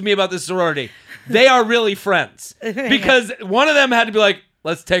says to me about this sorority. They are really friends. Because one of them had to be like,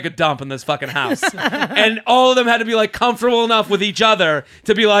 let's take a dump in this fucking house. And all of them had to be like comfortable enough with each other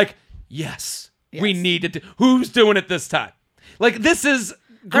to be like, yes. We need to. Who's doing it this time? Like, this is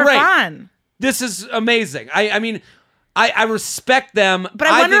They're great. fun. This is amazing. I mean, I respect them. But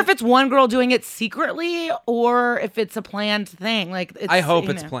I wonder if it's one girl doing it secretly or if it's a planned thing. Like, I hope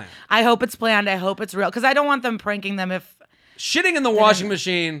it's planned. I hope it's planned. I hope it's real. Because I don't want them pranking them if... Shitting in the washing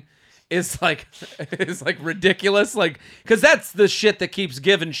machine is like ridiculous. Like, because that's the shit that keeps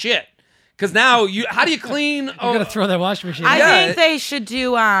giving shit. Because now how do you clean? You're gonna throw that washing machine. I Yeah. think they should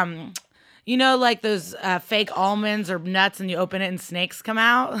do... you know, like those fake almonds or nuts, and you open it and snakes come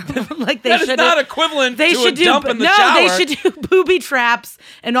out. Like they That is should. not equivalent to a dump in the no, shower. they should do booby traps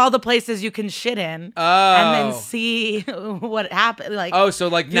in all the places you can shit in, and then see what happens. Like, so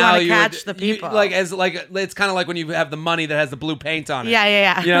like you now wanna you catch the people. it's kind of like when you have the money that has the blue paint on it.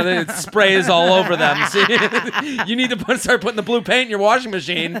 Yeah. You know, it sprays all over them. See, you need to start putting the blue paint in your washing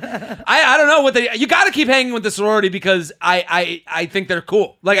machine. I don't know you got to keep hanging with the sorority because I think they're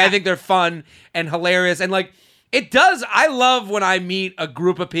cool. Like I think they're fun and hilarious, and like it does. I love when I meet a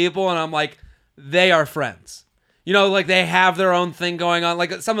group of people and I'm like, they are friends. You know, like they have their own thing going on.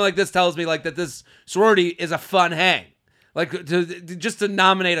 Like something like this tells me like that this sorority is a fun hang. Like just to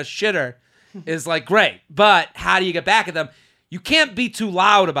nominate a shitter is like great, but how do you get back at them? You can't be too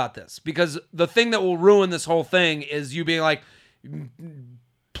loud about this because the thing that will ruin this whole thing is you being like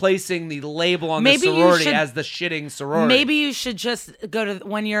placing the label on the sorority as the shitting sorority. Maybe you should just go to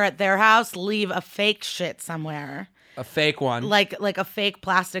when you're at their house, leave a fake shit somewhere. A fake one. Like a fake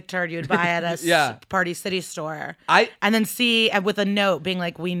plastic turd you'd buy at a Party City store. And then see with a note being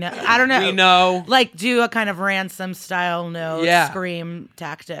like, we know. I don't know. We know. Like do a kind of ransom style note, scream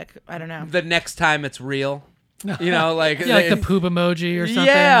tactic. I don't know. The next time it's real. You know, like like the poop emoji or something.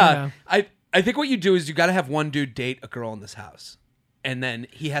 Yeah. You know. I think what you do is you got to have one dude date a girl in this house. And then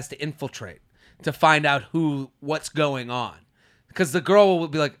he has to infiltrate to find out what's going on. Because the girl will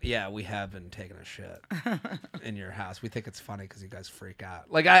be like, yeah, we have been taking a shit in your house. We think it's funny because you guys freak out.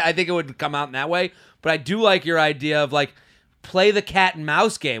 Like, I think it would come out in that way. But I do like your idea of, like, play the cat and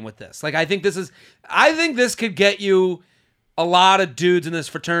mouse game with this. Like, I think this could get you a lot of dudes in this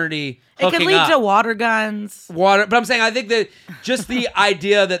fraternity hooking up. It could lead to water guns. But I'm saying, I think that just the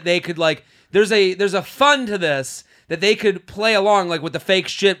idea that they could, like, there's a fun to this that they could play along like with the fake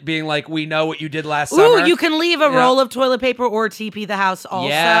shit being like, we know what you did last summer. Ooh, you can leave a roll of toilet paper or TP the house also.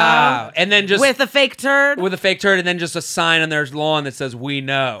 Yeah. And then just with a fake turd. With a fake turd and then just a sign on their lawn that says, we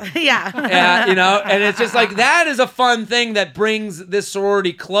know. Yeah. You know, and it's just like, that is a fun thing that brings this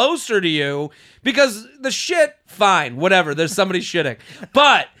sorority closer to you because the shit, fine, whatever. There's somebody shitting.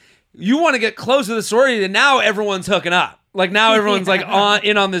 But you want to get close to the sorority and now everyone's hooking up. Like now everyone's like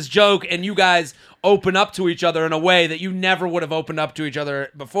on this joke and you guys open up to each other in a way that you never would have opened up to each other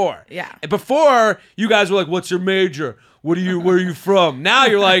before. Yeah. And before, you guys were like, what's your major? Where are you from? Now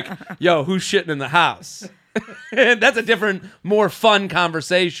you're like, yo, who's shitting in the house? And that's a different, more fun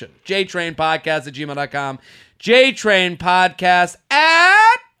conversation. JTrainPodcast@gmail.com.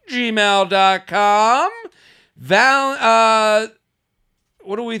 JTrainPodcast@gmail.com.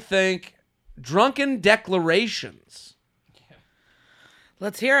 What do we think? Drunken declarations.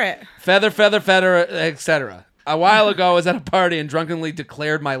 Let's hear it. Feather, etc. A while ago, I was at a party and drunkenly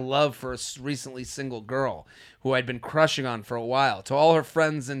declared my love for a recently single girl who I'd been crushing on for a while to all her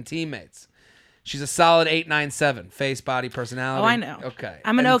friends and teammates. She's a solid 897, face, body, personality. Oh, I know. Okay.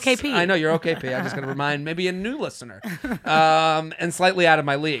 I'm an OKP. I know, you're OKP. I'm just going to remind maybe a new listener. And slightly out of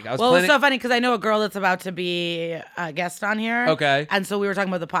my league. It was so funny because I know a girl that's about to be a guest on here. Okay. And so we were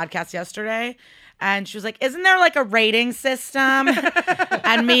talking about the podcast yesterday. And she was like, isn't there like a rating system?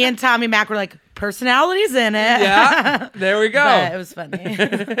 And me and Tommy Mac were like, personality's in it. Yeah, there we go. But it was funny.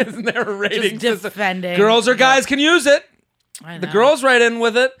 Isn't there a rating Just system? defending. Girls or guys can use it. I know. The girls right in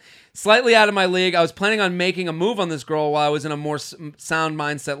with it. Slightly out of my league. I was planning on making a move on this girl while I was in a more sound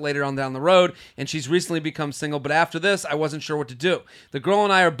mindset later on down the road, and she's recently become single, but after this, I wasn't sure what to do. The girl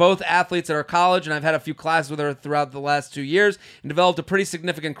and I are both athletes at our college, and I've had a few classes with her throughout the last 2 years and developed a pretty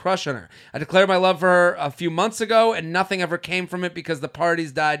significant crush on her. I declared my love for her a few months ago, and nothing ever came from it because the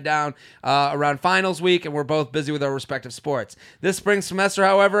parties died down around finals week, and we're both busy with our respective sports. This spring semester,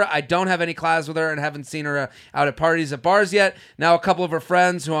 however, I don't have any classes with her and haven't seen her out at parties at bars yet. Now a couple of her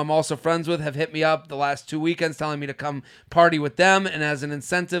friends, who I'm also friends with, have hit me up the last 2 weekends telling me to come party with them, and as an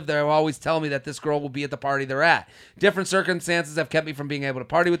incentive, they'll always tell me that this girl will be at the party they're at. Different circumstances have kept me from being able to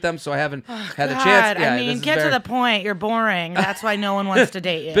party with them, so I haven't had the chance. Yeah, I mean, get to the point. You're boring. That's why no one wants to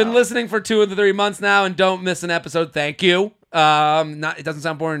date you. Been listening for 2 of the 3 months now and don't miss an episode. Thank you. It doesn't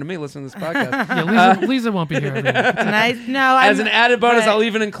sound boring to me listening to this podcast. Yeah, Lisa won't be here. Nice. No, as an added bonus, I'll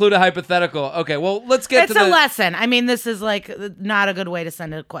even include a hypothetical. Okay, well, let's get to It's a lesson. I mean, this is like not a good way to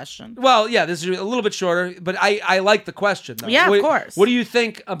send a question. Well, yeah, this is a little bit shorter, but I like the question, though. Yeah, of course. What do you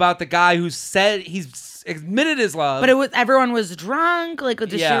think about the guy who said he's admitted his love? But everyone was drunk. Like,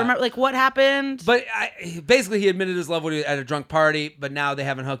 did she remember? Like, what happened? But basically, he admitted his love at a drunk party, but now they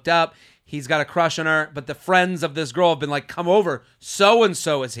haven't hooked up. He's got a crush on her, but the friends of this girl have been like, come over.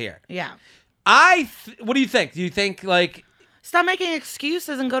 So-and-so is here. Yeah. What do you think? Do you think, like... Stop making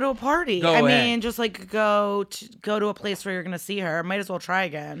excuses and go to a party. I mean, just like go to a place where you're going to see her. Might as well try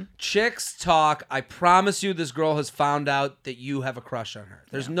again. Chicks talk. I promise you this girl has found out that you have a crush on her.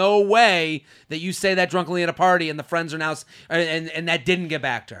 There's no way that you say that drunkenly at a party and the friends are now... And that didn't get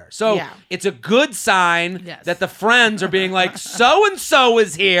back to her. So it's a good sign that the friends are being like, so-and-so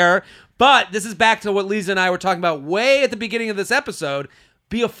is here. But this is back to what Lisa and I were talking about way at the beginning of this episode.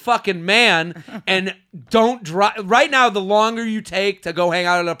 Be a fucking man and don't drive. Right now, the longer you take to go hang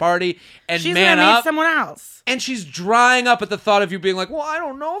out at a party and she's man gonna up. meet someone else. And she's drying up at the thought of you being like, well, I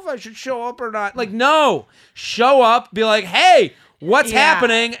don't know if I should show up or not. Like, no. Show up, be like, hey, what's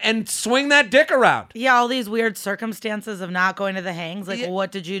happening? And swing that dick around. Yeah, all these weird circumstances of not going to the hangs. Like,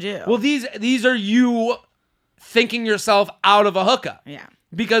 what did you do? Well, these are you thinking yourself out of a hookup. Yeah.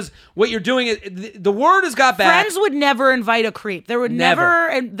 Because what you're doing is the word has got back. Friends would never invite a creep. There would never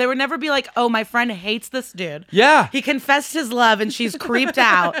be like, oh, my friend hates this dude. Yeah. He confessed his love and she's creeped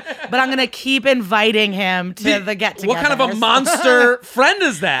out, but I'm going to keep inviting him to the get-together. What kind of a monster friend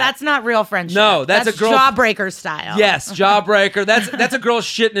is that? That's not real friendship. No, that's a girl. Jawbreaker style. Yes, jawbreaker. That's a girl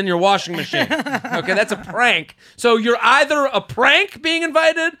shitting in your washing machine. Okay, that's a prank. So you're either a prank being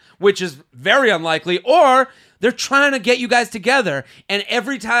invited, which is very unlikely, or they're trying to get you guys together, and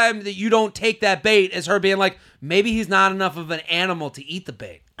every time that you don't take that bait is her being like, maybe he's not enough of an animal to eat the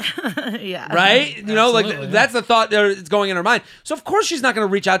bait. Yeah. Right? You know, like that's the thought that's going in her mind. So of course she's not going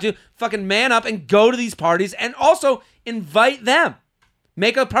to reach out to you. Fucking man up and go to these parties and also invite them.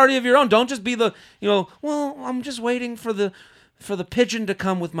 Make a party of your own. Don't just be the, well, I'm just waiting for the pigeon to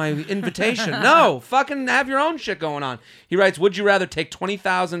come with my invitation. No, fucking have your own shit going on. He writes, would you rather take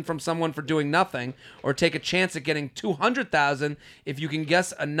 $20,000 from someone for doing nothing or take a chance at getting $200,000 if you can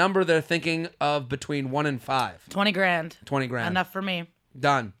guess a number they're thinking of between 1 and 5? 20 grand. 20 grand. Enough for me.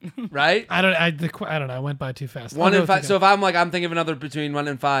 Done. Right? I don't know. I went by too fast. 1 in 5. So if I'm thinking of another between 1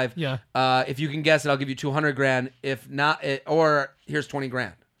 and 5. Yeah. If you can guess it, I'll give you $200,000. If not, or here's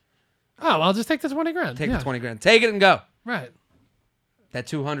 $20,000. Oh, I'll just take the $20,000. Take the $20,000. Take it and go. Right. That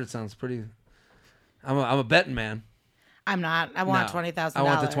 200 sounds pretty. I'm a betting man. I'm not. I want $20,000. I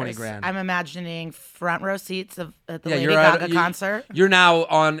want the $20,000. I'm imagining front row seats at the Lady Gaga concert. You're now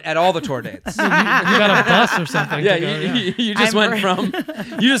at all the tour dates. you got a bus or something. Yeah, you just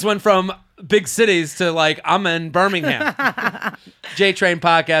went from big cities to like I'm in Birmingham.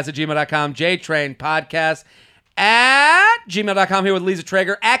 JTrainPodcast@gmail.com. JTrainPodcast at gmail.com. Here with Lisa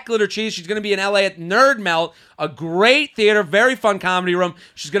Traeger at Glitter Cheese. She's going to be in LA at Nerd Melt, a great theater, very fun comedy room.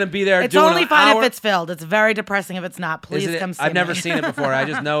 She's going to be there. It's only fun if it's filled. It's very depressing if it's not. Please come see me. I've never seen it before. I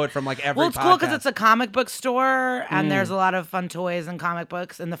just know it from like every Well, it's cool because it's a comic book store and there's a lot of fun toys and comic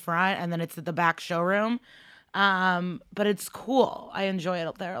books in the front, and then it's at the back showroom. But it's cool. I enjoy it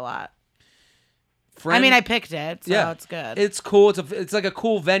up there a lot. I picked it, so it's good. It's cool. It's like a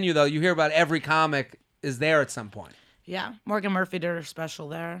cool venue, though. You hear about every comic is there at some point. Yeah, Morgan Murphy did her special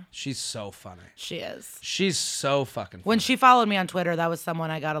there. She's so funny. She is. She's so fucking funny. When she followed me on Twitter, that was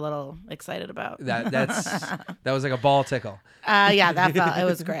someone I got a little excited about. That was like a ball tickle. It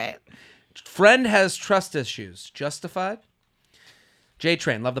was great. Friend has trust issues. Justified?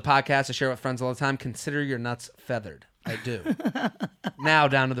 J-Train, love the podcast. I share it with friends all the time. Consider your nuts feathered. I do. Now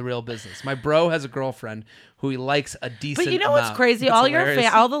down to the real business. My bro has a girlfriend who he likes a decent But you know amount. what's crazy?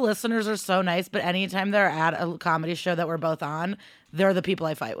 That's all the listeners are so nice, but anytime they're at a comedy show that we're both on, they're the people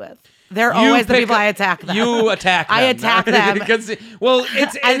I fight with. They're always the people I attack them. You attack them. I attack them.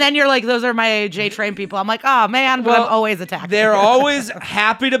 And then you're like, those are my J-Train people. I'm like, oh man, but I'm always attacking. They're always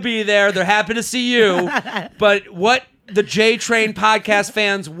happy to be there. They're happy to see you. But what the J-Train podcast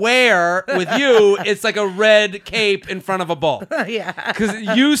fans wear with you, it's like a red cape in front of a bull. Yeah. Because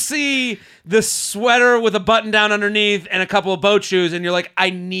you see the sweater with a button down underneath and a couple of boat shoes, and you're like, I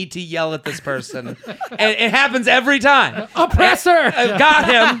need to yell at this person. And it happens every time. Oppressor! I've got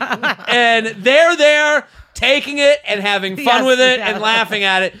him. And they're there taking it and having fun with it and laughing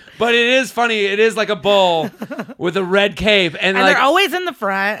at it. But it is funny. It is like a bull with a red cape. And like, they're always in the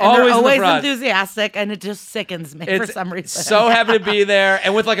front. And they're always enthusiastic. And it just sickens me for some reason. So happy to be there.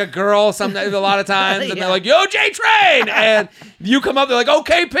 And with like a girl a lot of times. And they're like, yo, J-Train. And you come up, they're like,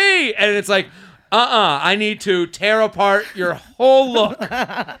 OKP. And it's like, I need to tear apart your whole look.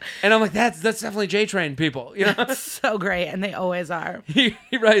 And I'm like, that's definitely J-Train people. You know? That's so great. And they always are. He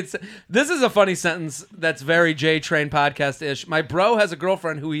writes, this is a funny sentence that's very J-Train podcast-ish. My bro has a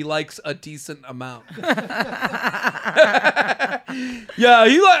girlfriend who he likes a decent amount.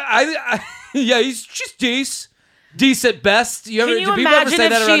 He's just decent best. Can you imagine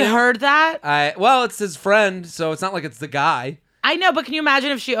if she heard that? Well, it's his friend, so it's not like it's the guy. I know, but can you imagine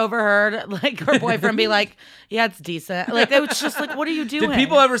if she overheard like her boyfriend be like, yeah, it's decent. Like, it was just like, what are you doing? Did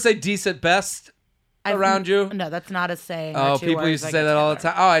people ever say decent best around you? No, that's not a saying. Oh, people used to say that all the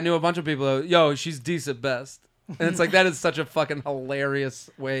time. Oh, I knew a bunch of people. Yo, she's decent best. And it's like, that is such a fucking hilarious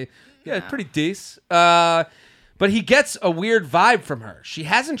way. Yeah, it's pretty decent. But he gets a weird vibe from her. She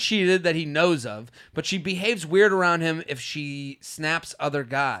hasn't cheated that he knows of, but she behaves weird around him if she snaps other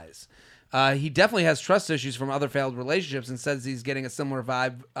guys. He definitely has trust issues from other failed relationships and says he's getting a similar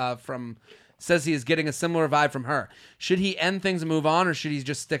vibe from her. Should he end things and move on, or should he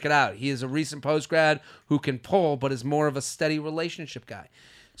just stick it out? He is a recent post-grad who can pull, but is more of a steady relationship guy.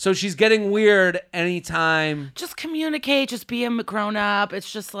 So she's getting weird anytime. Just communicate. Just be a grown up.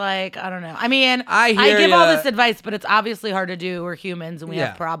 It's just like, I don't know. I mean, I give all this advice, but it's obviously hard to do. We're humans and we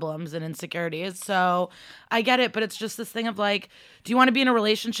have problems and insecurities. So I get it, but it's just this thing of like, do you want to be in a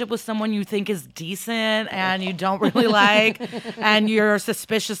relationship with someone you think is decent and you don't really like, and you're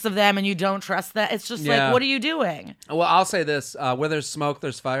suspicious of them and you don't trust that? It's just like, what are you doing? Well, I'll say this: where there's smoke,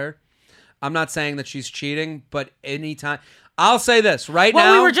 there's fire. I'm not saying that she's cheating, but anytime. I'll say this right now.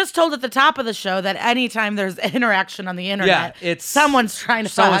 Well, we were just told at the top of the show that anytime there's interaction on the internet, someone's trying to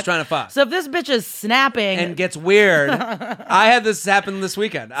fuck. So if this bitch is snapping and gets weird, I had this happen this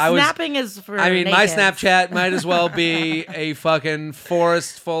weekend. Snapping is for naked. My Snapchat might as well be a fucking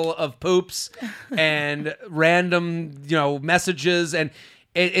forest full of poops and random, messages, and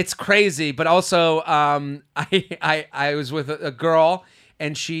it's crazy. But also, I was with a girl,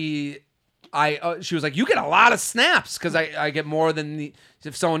 and she was like, you get a lot of snaps because I get more than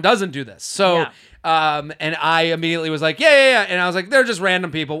if someone doesn't do this. So, and I immediately was like, yeah. And I was like, they're just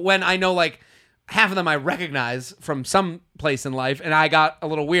random people when I know like half of them I recognize from some place in life. And I got a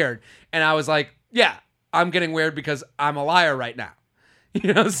little weird and I was like, yeah, I'm getting weird because I'm a liar right now.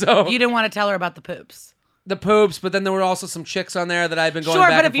 So you didn't want to tell her about the poops. the poops, but then there were also some chicks on there that I've been going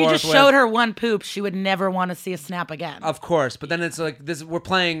back and forth with. Sure, but if you just showed her one poop, she would never want to see a snap again. Of course, but then it's like this. We're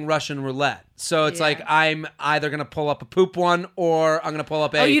playing Russian roulette, so it's like I'm either gonna pull up a poop one or I'm gonna pull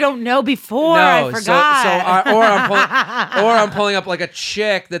up a. Oh, you don't know before? No, I forgot. or I'm pulling up like a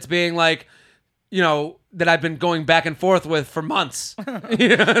chick that's being like, that I've been going back and forth with for months. But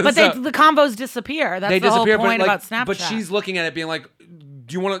the combos disappear. That's the whole point about Snapchat. But she's looking at it being like,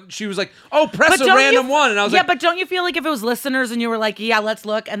 do you want to? She was like, "Oh, press a random one," and I was like, "Yeah." But don't you feel like if it was listeners and you were like, "Yeah, let's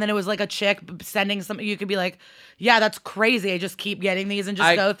look," and then it was like a chick sending something, you could be like, "Yeah, that's crazy. I just keep getting these and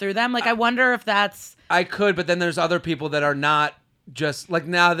just go through them." Like, I wonder if that's. I could, but then there's other people that are not just like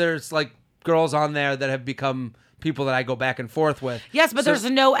now. There's like girls on there that have become people that I go back and forth with. Yes, but there's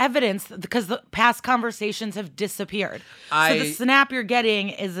no evidence because the past conversations have disappeared. So the snap you're getting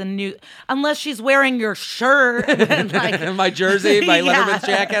is a new, unless she's wearing your shirt, and like, my jersey, my Letterman's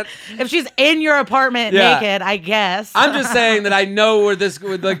jacket. If she's in your apartment naked, I guess. I'm just saying that I know where this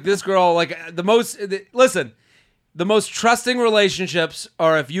girl, like the most trusting relationships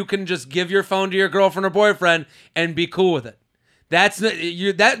are if you can just give your phone to your girlfriend or boyfriend and be cool with it.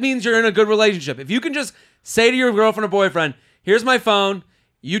 That means you're in a good relationship. If you can just say to your girlfriend or boyfriend, here's my phone,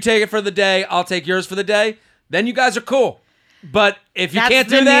 you take it for the day, I'll take yours for the day, then you guys are cool. But if you can't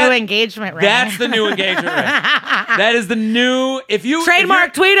do that, that's the new engagement ring. That's the new engagement ring. That is the new,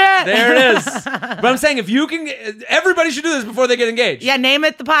 trademark, tweet it. There it is. But I'm saying if you can, everybody should do this before they get engaged. Yeah, name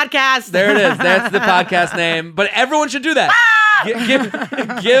it the podcast. There it is. That's the podcast name. But everyone should do that.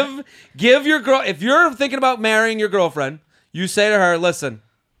 Give your girl, if you're thinking about marrying your girlfriend, you say to her, listen,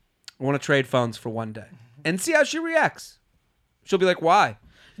 I want to trade phones for one day. And see how she reacts. She'll be like, why?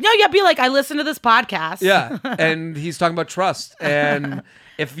 No, yeah, be like, I listened to this podcast. Yeah, and he's talking about trust. And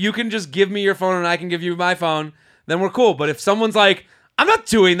if you can just give me your phone and I can give you my phone, then we're cool. But if someone's like, I'm not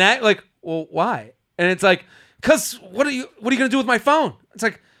doing that, like, well, why? And it's like, because what are you going to do with my phone? It's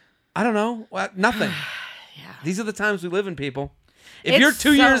like, I don't know. Nothing. Yeah. These are the times we live in, people. If you're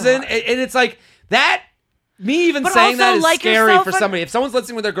 2 years in, and it's like, that... Me even saying that is scary for somebody. If someone's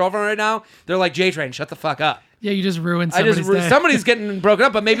listening with their girlfriend right now, they're like, J-Train, shut the fuck up. Yeah, you just ruined somebody's day. Somebody's getting broken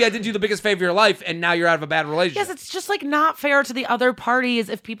up, but maybe I did you the biggest favor of your life, and now you're out of a bad relationship. Yes, it's just like not fair to the other parties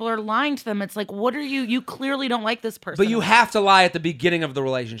if people are lying to them. It's like, what are you clearly don't like this person. But you have to lie at the beginning of the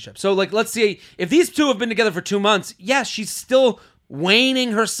relationship. So like, let's see, if these two have been together for 2 months, yes, she's still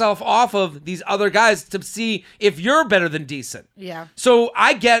weaning herself off of these other guys to see if you're better than decent. Yeah. So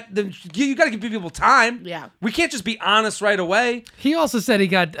I get you got to give people time. Yeah. We can't just be honest right away. He also said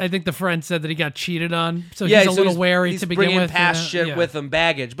I think the friend said that he got cheated on. So he's a little wary to begin with. He's bringing past shit with him,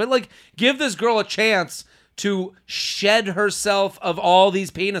 baggage. But like, give this girl a chance to shed herself of all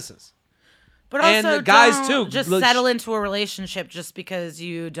these penises. But also, and the guys too. Just settle into a relationship just because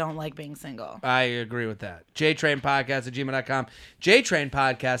you don't like being single. I agree with that. JTrainPodcast@gmail.com.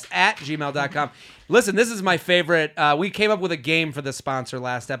 JTrainPodcast@gmail.com. Listen, this is my favorite. We came up with a game for the sponsor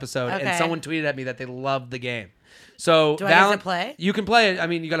last episode, and someone tweeted at me that they loved the game. So do I get to play? You can play it. I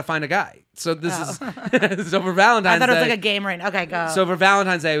mean, you got to find a guy. So this is so for Valentine's Day. I thought it was like a game right now. Okay, go. So for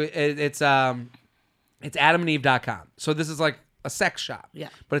Valentine's Day, it's AdamandEve.com. So this is like a sex shop. Yeah.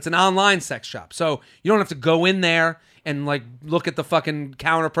 But it's an online sex shop. So you don't have to go in there and like look at the fucking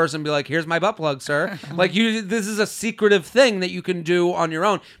counter person and be like, here's my butt plug, sir. Like this is a secretive thing that you can do on your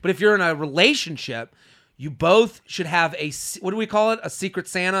own. But if you're in a relationship, you both should have what do we call it? A secret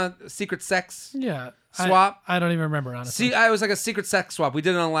Santa, secret sex swap? I don't even remember, honestly. See, it was like a secret sex swap. We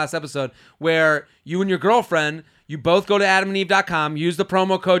did it on the last episode where you and your girlfriend, you both go to AdamandEve.com, use the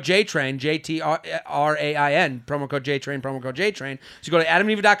promo code JTrain, JTRAIN, promo code JTrain, promo code JTrain. So you go to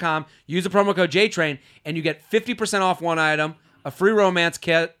AdamandEve.com, use the promo code JTrain, and you get 50% off one item, a free romance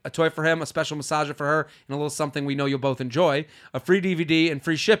kit, a toy for him, a special massager for her, and a little something we know you'll both enjoy, a free DVD, and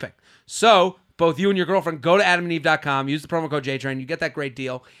free shipping. So both you and your girlfriend go to AdamandEve.com, use the promo code JTrain, you get that great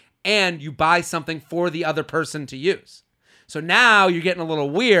deal, and you buy something for the other person to use. So now you're getting a little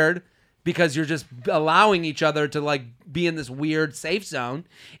weird because you're just allowing each other to like be in this weird safe zone,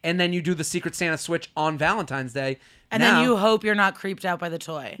 and then you do the Secret Santa switch on Valentine's Day. And then you hope you're not creeped out by the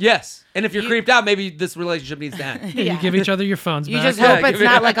toy. Yes. And if you're creeped out, maybe this relationship needs to end. You give each other your phones back. You just hope it's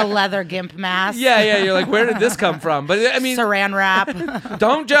not like a leather gimp mask. Yeah. You're like, where did this come from? But I mean, Saran wrap.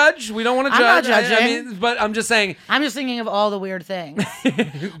 Don't judge. We don't want to judge. I'm not judging. I mean, but I'm just saying. I'm just thinking of all the weird things.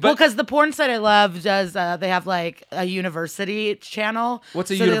 Well, because the porn site I love does, they have like a university channel. What's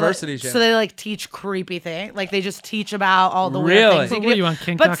a university channel? So they like teach creepy things. Like they just teach about all the really? weird things. What are you on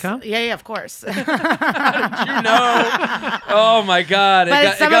kink.com? Yeah, of course. How did you know? Oh my God.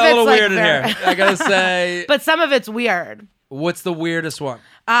 It got a little weird in here. I got to say. But some of it's weird. What's the weirdest one?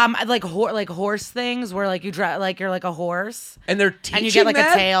 Like horse things where like you like you're like a horse And they're teaching and you get like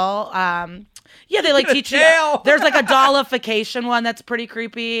that? a tail. Yeah, they like teach you. There's like a dollification one that's pretty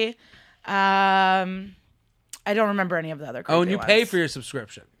creepy. I don't remember any of the other creepy Oh, and you ones. pay for your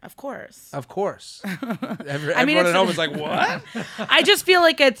subscription. Of course. Of course. Everyone at home is like, what? I just feel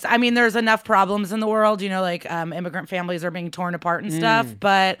like there's enough problems in the world, like immigrant families are being torn apart and stuff.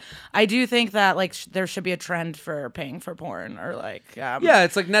 But I do think that like there should be a trend for paying for porn or like Yeah,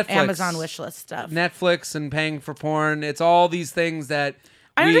 it's like Netflix. Amazon wishlist stuff. Netflix and paying for porn. It's all these things that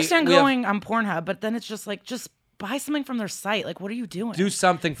I understand going on Pornhub, but then it's just like, just buy something from their site. Like, what are you doing? do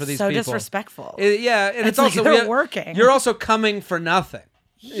something for these so people. Disrespectful. Yeah, and it's like also they're working. You're also coming for nothing.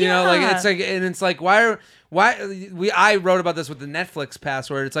 You know, like it's like why I wrote about this with the Netflix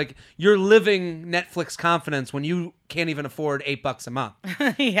password. It's like you're living Netflix confidence when you can't even afford $8 a month.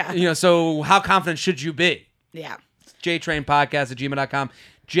 Yeah. So how confident should you be? Yeah. jtrainpodcast@gmail.com.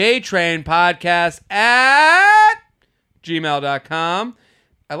 jtrainpodcast@gmail.com.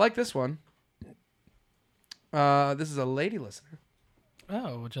 I like this one. This is a lady listener.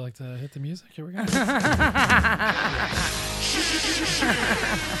 Oh, would you like to hit the music? Here we go.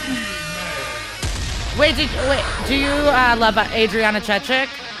 Wait, do you love Adriana Chechik?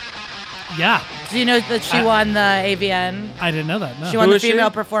 Yeah. Do you know that she won the AVN? I didn't know that. No. She won Who the is she?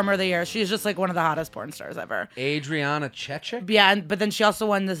 Female Performer of the Year. She's just like one of the hottest porn stars ever. Adriana Chechik? Yeah, but then she also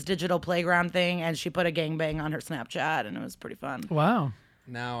won this digital playground thing, and she put a gangbang on her Snapchat, and it was pretty fun. Wow.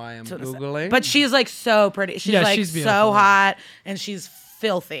 Now I am Googling. But she's like so pretty. She's like she's so beautiful. hot, and she's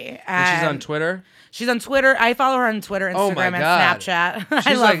filthy. And she's on Twitter? She's on Twitter. I follow her on Twitter, Instagram, Oh my and God. Snapchat.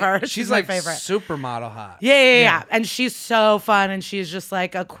 I love her. She's my like favorite. supermodel hot. Yeah. And she's so fun, and she's just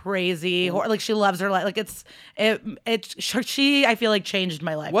like a crazy, like she loves her life. Like she, I feel like changed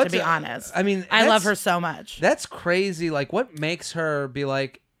my life, to be honest. I mean, I love her so much. That's crazy. Like, what makes her be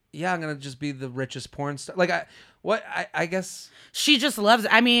like, yeah, I'm gonna just be the richest porn star? Like, I guess She just loves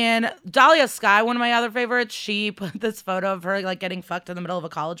it. I mean, Dahlia Sky, one of my other favorites, she put this photo of her like getting fucked in the middle of a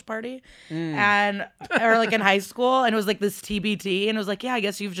college party or like in high school, and it was like this TBT, and it was like, yeah, I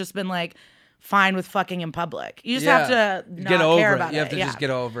guess you've just been like fine with fucking in public. You just have to not get over care it. about it. You have to just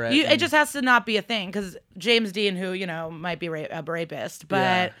get over it. It just has to not be a thing, because James Dean, who might be a rapist, but.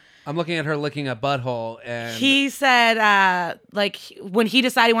 Yeah. I'm looking at her licking a butthole, and he said, like, when he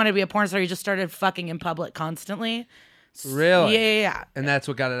decided he wanted to be a porn star, he just started fucking in public constantly. Really? Yeah. And that's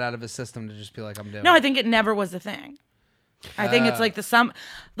what got it out of his system to just be like, I'm doing. No, I think it never was a thing. I think it's like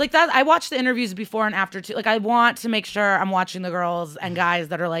like that. I watch the interviews before and after too. Like, I want to make sure I'm watching the girls and guys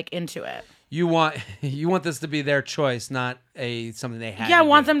that are like into it. You want this to be their choice, not something they have. Yeah, I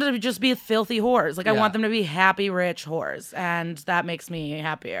want them to just be filthy whores. Like, I want them to be happy, rich whores, and that makes me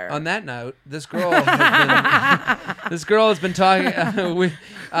happier. On that note, this girl has been talking. And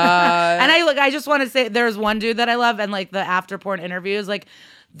I just want to say, there's one dude that I love, and like the after porn interviews, like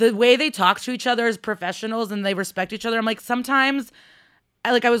the way they talk to each other as professionals and they respect each other. I'm like, sometimes.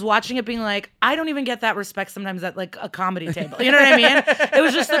 I was watching it being like, I don't even get that respect sometimes at like a comedy table. You know what I mean? It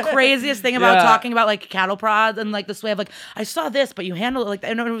was just the craziest thing about talking about like cattle prods and like this way of like, I saw this, but you handled it like that.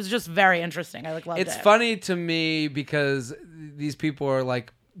 And it was just very interesting. I loved it. It's funny to me because these people are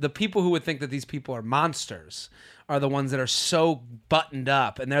like, the people who would think that these people are monsters are the ones that are so buttoned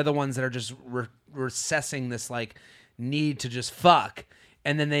up, and they're the ones that are just recessing this like need to just fuck,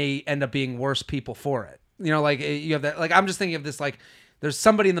 and then they end up being worse people for it. Like you have that. Like, I'm just thinking of this like. There's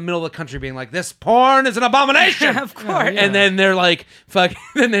somebody in the middle of the country being like, "This porn is an abomination." Of course. And then they're like,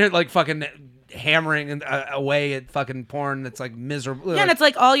 fucking hammering away at fucking porn that's like miserable. Yeah, and it's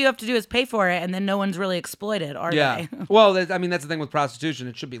like all you have to do is pay for it, and then no one's really exploited, are they? Well, that's the thing with prostitution.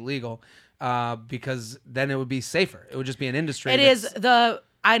 It should be legal because then it would be safer. It would just be an industry.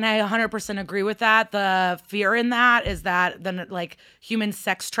 And I 100% agree with that. The fear in that is that then like human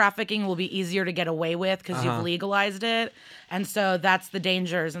sex trafficking will be easier to get away with because you've legalized it. And so that's the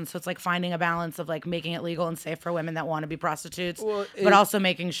dangers. And so it's like finding a balance of like making it legal and safe for women that want to be prostitutes, but also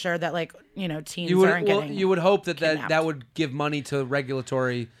making sure that like, teens aren't getting you would hope that kidnapped. that would give money to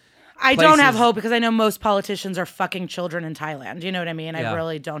regulatory I don't have hope because I know most politicians are fucking children in Thailand. You know what I mean? I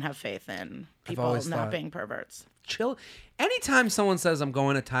really don't have faith in people not being perverts. Chill. Anytime someone says I'm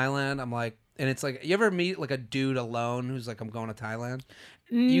going to Thailand, I'm like, and it's like, you ever meet like a dude alone who's like, I'm going to Thailand?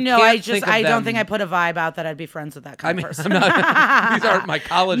 No, I don't think I put a vibe out that I'd be friends with that kind of person. I'm not, these aren't my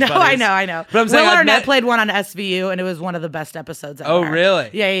college buddies. I know. But I'm saying Will Arnett played one on SVU, and it was one of the best episodes ever. Oh, really?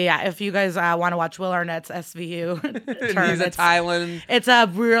 Yeah. If you guys want to watch Will Arnett's SVU turn, he's in Thailand. It's a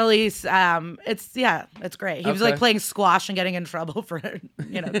really, it's great. He was like playing squash and getting in trouble for,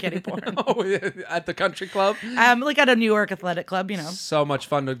 kitty porn. At the country club? Like at a New York athletic club, So much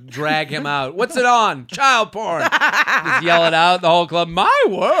fun to drag him out. What's it on? Child porn. Just yell it out, the whole club. My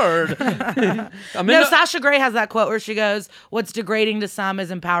word. Sasha Grey has that quote where she goes, "What's degrading to some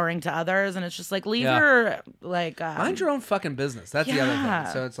is empowering to others," and it's just like leave her like mind your own fucking business. That's the other thing.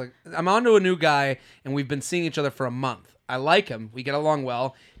 So it's like I'm onto a new guy, and we've been seeing each other for a month. I like him. We get along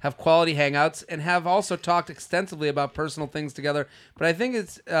well, have quality hangouts, and have also talked extensively about personal things together. But I think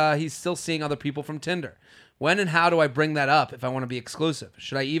it's he's still seeing other people from Tinder. When and how do I bring that up if I want to be exclusive?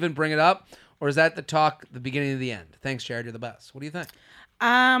 Should I even bring it up? Or is that the talk, the beginning of the end? Thanks, Jared. You're the best. What do you think?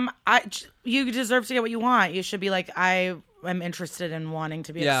 You deserve to get what you want. You should be like, I am interested in wanting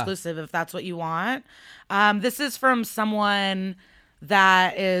to be exclusive if that's what you want. This is from someone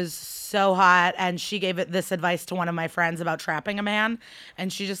that is so hot, and she gave this advice to one of my friends about trapping a man.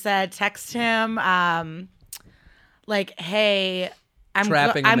 And she just said, text him, like, hey, I'm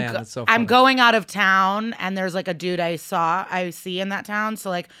going out of town, and there's like a dude I see in that town.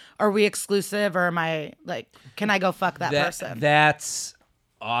 So like, are we exclusive, or am I like, can I go fuck that person? That's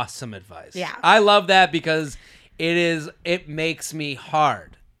awesome advice. Yeah, I love that because it makes me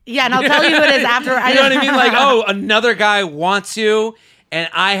hard. Yeah, and I'll tell you who it is after. You know what I mean? Like, oh, another guy wants you, and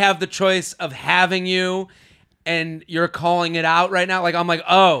I have the choice of having you, and you're calling it out right now. Like, I'm like,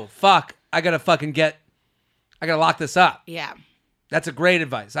 oh fuck, I gotta lock this up. Yeah. That's a great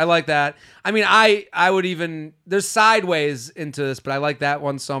advice. I like that. I mean, I would even, there's sideways into this, but I like that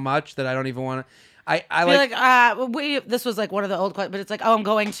one so much that I don't even want to. This was like one of the old questions, but it's like, oh, I'm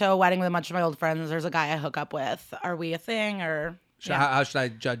going to a wedding with a bunch of my old friends. There's a guy I hook up with. Are we a thing, or? How should I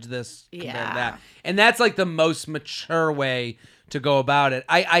judge this compared to that? And that's like the most mature way to go about it.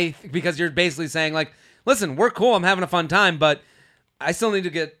 Because you're basically saying like, listen, we're cool. I'm having a fun time, but I still need to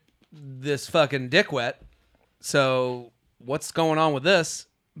get this fucking dick wet. So what's going on with this?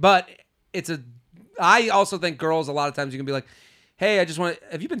 But I also think girls, a lot of times you can be like, hey,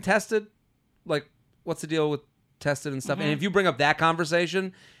 have you been tested? Like, what's the deal with tested and stuff? Mm-hmm. And if you bring up that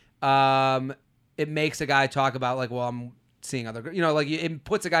conversation, it makes a guy talk about like, well, I'm seeing other, like it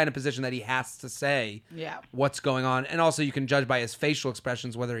puts a guy in a position that he has to say what's going on. And also you can judge by his facial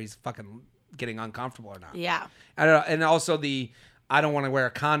expressions whether he's fucking getting uncomfortable or not. Yeah. I don't know. And also I don't want to wear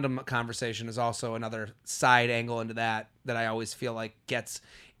a condom conversation is also another side angle into that I always feel like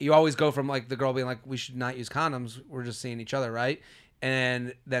you always go from like the girl being like, we should not use condoms. We're just seeing each other, right?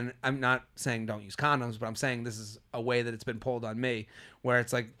 And then I'm not saying don't use condoms, but I'm saying this is a way that it's been pulled on me where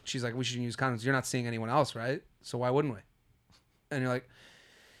it's like, she's like, we shouldn't use condoms. You're not seeing anyone else, right? So why wouldn't we? And you're like,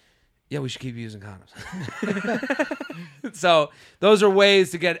 yeah, we should keep using condoms. So those are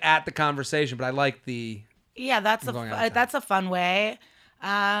ways to get at the conversation, but I like the... Yeah, that's a fun way.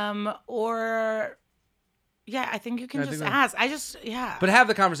 Or... Yeah, I think you can just ask. But have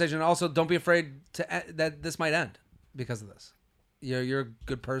the conversation, and also don't be afraid that this might end because of this. You're a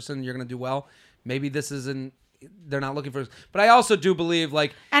good person. You're going to do well. Maybe this isn't... They're not looking for... But I also do believe,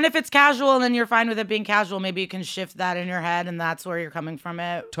 like... And if it's casual and then you're fine with it being casual, maybe you can shift that in your head and that's where you're coming from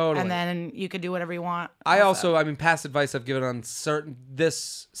it. Totally. And then you could do whatever you want. Past advice I've given on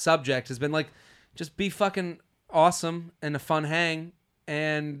this subject has been like, just be fucking awesome and a fun hang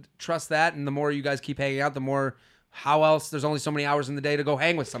and trust that. And the more you guys keep hanging out, the more... How else? There's only so many hours in the day to go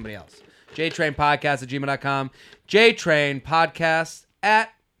hang with somebody else. JTrainPodcast@gmail.com.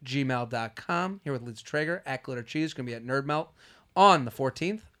 JTrainPodcast@gmail.com. Here with Liz Traeger at Glitter Cheese. Going to be at Nerd Melt on the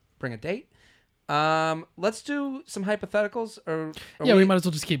 14th. Bring a date. Let's do some hypotheticals. We might as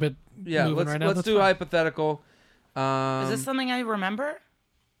well just keep it moving right now. Let's do hypothetical. Is this something I remember?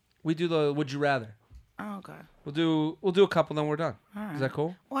 We do the Would You Rather. Oh, okay. We'll do a couple, then we're done. Right. Is that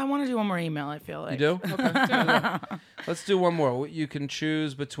cool? Well, I want to do one more email, I feel like. You do? Okay. Let's do one more. You can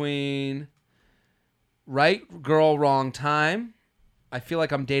choose between right girl, wrong time. I feel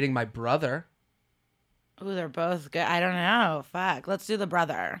like I'm dating my brother. Ooh, they're both good. I don't know. Fuck. Let's do the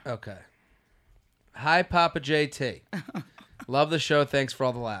brother. Okay. Hi, Papa JT. Love the show. Thanks for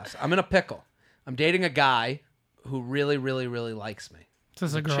all the laughs. I'm in a pickle. I'm dating a guy who really, really, really likes me. Is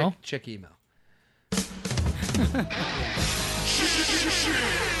this a girl? Chick email. The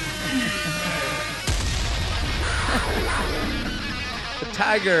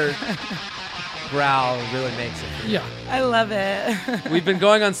tiger growl really makes it for you. Yeah. I love it. We've been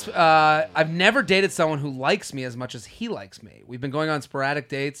going on. I've never dated someone who likes me as much as he likes me. We've been going on sporadic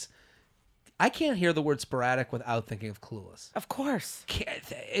dates. I can't hear the word sporadic without thinking of Clueless. Of course.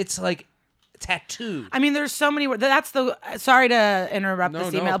 It's like tattooed. I mean, there's so many words. That's the. Sorry to interrupt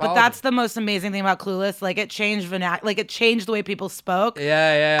this email, but that's the most amazing thing about Clueless. Like it changed it changed the way people spoke.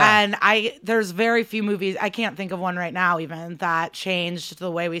 Yeah. And there's very few movies. I can't think of one right now even that changed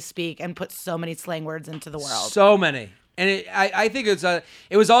the way we speak and put so many slang words into the world. So many, and I think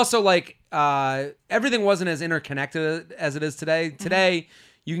it was also like everything wasn't as interconnected as it is today. Today.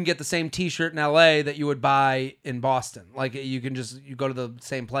 You can get the same T-shirt in LA that you would buy in Boston. Like you go to the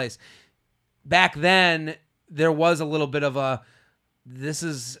same place. Back then, there was a little bit of this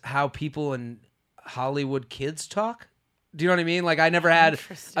is how people in Hollywood kids talk. Do you know what I mean? Like I never had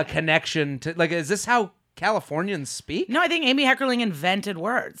a connection to, like, is this how Californians speak? No, I think Amy Heckerling invented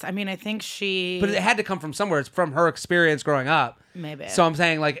words. I mean, I think But it had to come from somewhere. It's from her experience growing up. Maybe. So I'm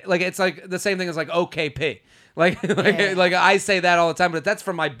saying like it's like the same thing as like OKP. Like I say that all the time, but that's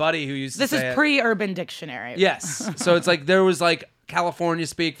from my buddy who used to say it. This is pre-Urban Dictionary. Yes. So it's like there was like California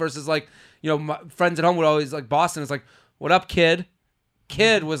speak versus like, you know, my friends at home would always like Boston is like, what up, kid?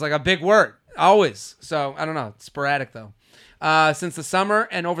 Kid was like a big word. Always. So I don't know. It's sporadic though. Since the summer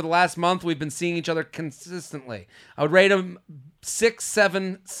and over the last month, we've been seeing each other consistently. I would rate him 6,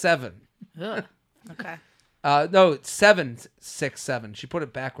 7, 7. Ugh. Okay. No, 7, 6, 7. She put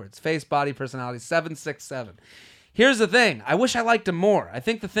it backwards. Face, body, personality, 7, 6, 7. Here's the thing. I wish I liked him more. I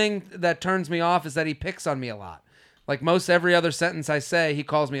think the thing that turns me off is that he picks on me a lot. Like most every other sentence I say, he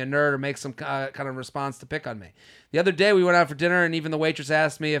calls me a nerd or makes some kind of response to pick on me. The other day we went out for dinner and even the waitress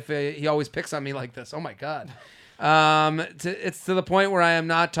asked me if he always picks on me like this. Oh my God. It's to the point where I am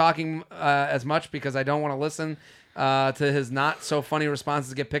not talking as much because I don't want to listen to his not so funny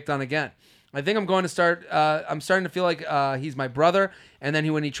responses get picked on again. I think I'm going to start. I'm starting to feel like he's my brother, and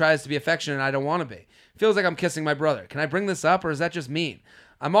then when he tries to be affectionate, I don't want to be. Feels like I'm kissing my brother. Can I bring this up, or is that just mean?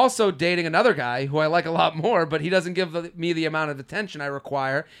 I'm also dating another guy who I like a lot more, but he doesn't give me the amount of attention I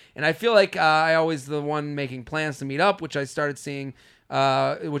require, and I feel like I always the one making plans to meet up, which I started seeing.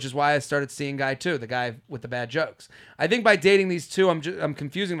 Which is why I started seeing Guy 2, the guy with the bad jokes. I think by dating these two, I'm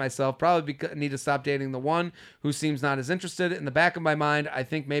confusing myself. Probably need to stop dating the one who seems not as interested. In the back of my mind, I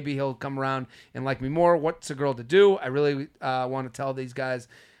think maybe he'll come around and like me more. What's a girl to do? I really want to tell these guys,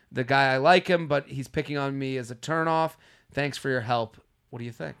 the guy I like him, but he's picking on me as a turnoff. Thanks for your help. What do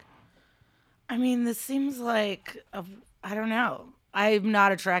you think? I mean, this seems like I don't know. I'm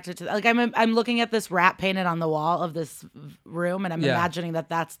not attracted to that. Like I'm looking at this rat painted on the wall of this room, and I'm imagining that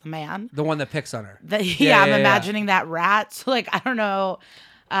that's the man, the one that picks on her. I'm imagining that rat. So like I don't know,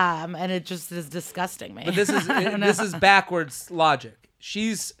 and it just is disgusting me. But this is backwards logic.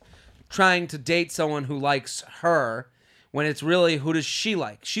 She's trying to date someone who likes her when it's really who does she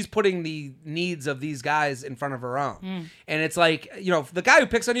like? She's putting the needs of these guys in front of her own. And it's like, you know, the guy who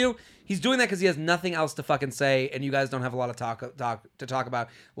picks on you, he's doing that because he has nothing else to fucking say, and you guys don't have a lot of talk to talk about.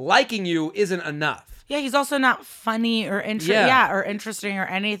 Liking you isn't enough. Yeah, he's also not funny or interesting or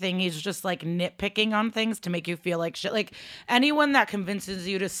anything. He's just like nitpicking on things to make you feel like shit. Like anyone that convinces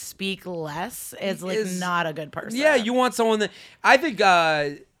you to speak less is not a good person. Yeah, you want someone that I think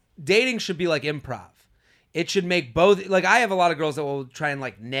dating should be like improv. It should make both. Like I have a lot of girls that will try and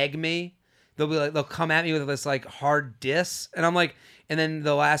like neg me. They'll come at me with this like hard diss, and I'm like, and then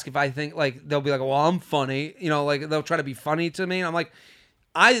they'll ask if I think like they'll be like, well, I'm funny, you know, like they'll try to be funny to me, and I'm like,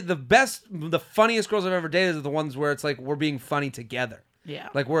 the funniest girls I've ever dated are the ones where it's like we're being funny together. Yeah,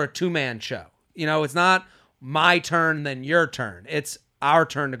 like we're a 2-man show. You know, it's not my turn then your turn. It's our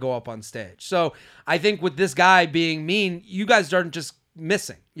turn to go up on stage. So I think with this guy being mean, you guys aren't just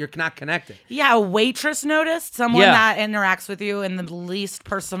missing. You're not connected. Yeah, a waitress noticed someone that interacts with you in the least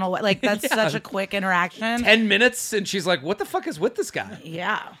personal way. Like that's such a quick interaction. 10 minutes and she's like, what the fuck is with this guy?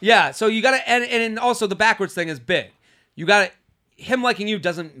 Yeah. Yeah, so you gotta, and also the backwards thing is big. You gotta, him liking you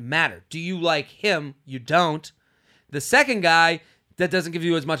doesn't matter. Do you like him? You don't. The second guy that doesn't give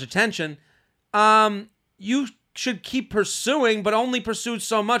you as much attention, you should keep pursuing, but only pursue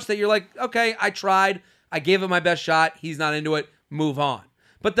so much that you're like, okay, I tried. I gave it my best shot. He's not into it. Move on.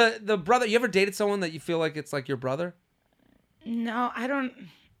 But the brother, you ever dated someone that you feel like it's like your brother? No, I don't.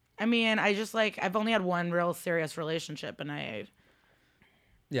 I mean, I just like, I've only had one real serious relationship, and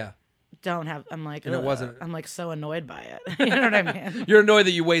Yeah. I'm like, And it wasn't. I'm like so annoyed by it. You know what I mean? You're annoyed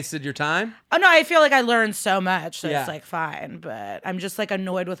that you wasted your time? Oh no, I feel like I learned so much, so Yeah. it's like fine. But I'm just like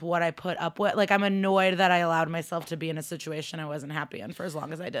annoyed with what I put up with. Like I'm annoyed that I allowed myself to be in a situation I wasn't happy in for as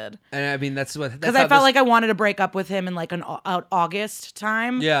long as I did. And I mean, Because I felt like I wanted to break up with him in like an August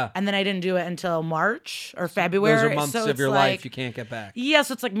time. Yeah. And then I didn't do it until March or February. those are months so of it's your like, life you can't get back. Yeah,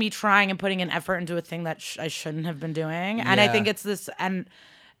 so it's like me trying and putting an effort into a thing that I shouldn't have been doing. And I Yeah. think it's this, and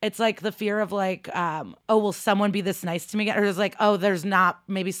it's like the fear of like, oh, will someone be this nice to me again? Or it's like, oh, there's not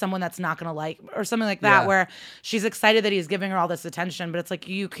maybe someone that's not gonna like, or something like that, Yeah. where she's excited that he's giving her all this attention, but it's like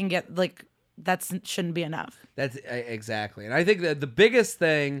you can get like shouldn't be enough. That's exactly. And I think that the biggest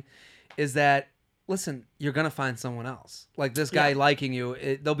thing is that, listen, you're going to find someone else. Like this guy liking you,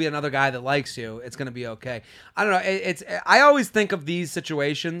 there'll be another guy that likes you. It's going to be okay. I don't know. I always think of these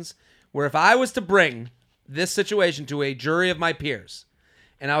situations where if I was to bring this situation to a jury of my peers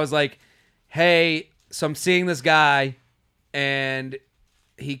and I was like, hey, so I'm seeing this guy and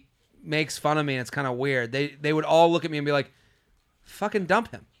he makes fun of me and it's kind of weird. They would all look at me and be like, fucking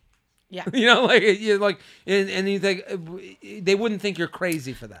dump him. Yeah. You know, like you're like, and you think they wouldn't think you're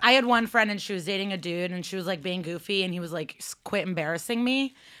crazy for that. I had one friend and she was dating a dude and she was like being goofy and he was like, quit embarrassing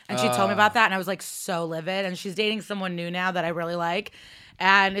me. And she told me about that and I was like so livid. And she's dating someone new now that I really like.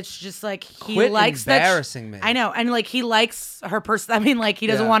 And it's just like he Quit likes embarrassing me. I know, and like he likes her person. I mean, like he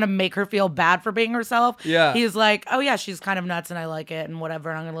doesn't Yeah. want to make her feel bad for being herself. Yeah. he's like, oh yeah, she's kind of nuts, and I like it, and whatever.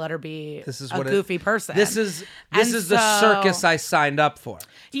 And I'm gonna let her be This is a what goofy person. This is And the circus I signed up for.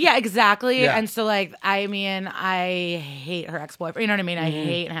 Yeah, exactly. Yeah. And so like, I mean, I hate her ex-boyfriend. You know what I mean? I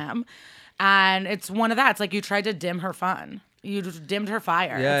hate him. And it's one of that. It's like you tried to dim her fun. You just dimmed her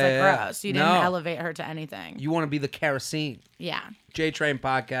fire. Yeah, it's like yeah, yeah. gross. You didn't No. elevate her to anything. You want to be the kerosene. Yeah. JTrain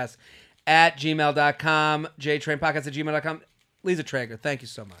Podcast at gmail.com. JTrain Podcast at gmail.com. Lisa Traeger, thank you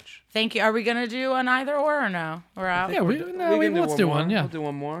so much. Thank you. Are we gonna do an either or no? We're out. Yeah, let's do one. Yeah. We'll do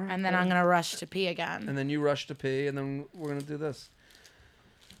one more. And then I'm gonna rush to pee again. And then you rush to pee, and then we're going to do this.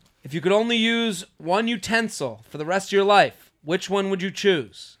 If you could only use one utensil for the rest of your life, which one would you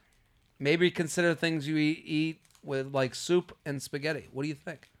choose? Maybe consider things you eat with like soup and spaghetti. What do you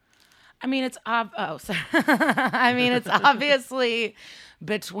think? I mean, it's I mean, it's obviously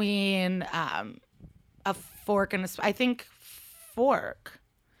between a fork and I think fork,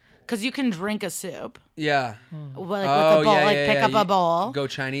 because you can drink a soup. Yeah. Like with a bowl, pick up a bowl. Go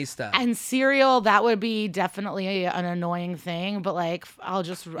Chinese style. And cereal, that would be definitely an annoying thing, but like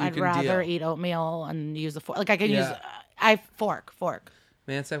I'd rather eat oatmeal and use a fork. Like I could use fork.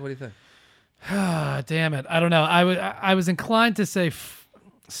 Mansack, what do you think? Damn it. I don't know. I was inclined to say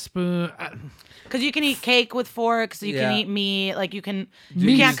spoon. Because you can eat cake with forks, you can eat meat, like you can't cut it,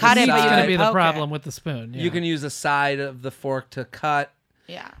 use but the you side. can Gonna be the poke problem it. with the spoon. Yeah. You can use the side of the fork to cut.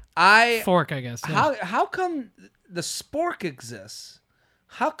 Yeah. Fork, I guess. Yeah. How come the spork exists?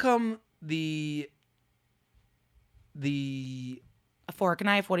 How come the A fork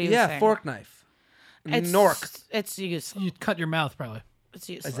knife? What are you saying? fork knife? It's, Nork. It's useless. You'd cut your mouth probably. It's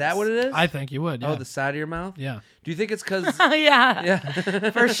useless. Is that what it is? I think you would. Yeah. Oh, the side of your mouth? Yeah. Do you think it's because... Yeah. yeah.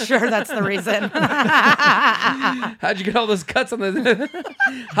 For sure, that's the reason. How'd you get all those cuts on the...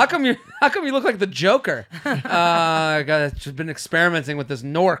 How come you look like the Joker? I've just been experimenting with this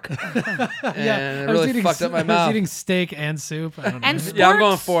Nork. And it really fucked up my I was mouth. eating steak and soup. I don't know. And Yeah, I'm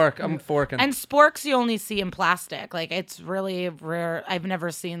going sporks- fork. I'm forking. And sporks you only see in plastic. Like it's really rare. I've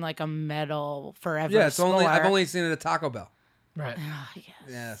never seen like a metal forever. yeah, I've spork. only seen it at Taco Bell. Right. Oh, yes.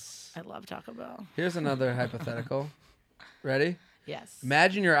 Yes. I love Taco Bell. Here's another hypothetical. Ready? Yes.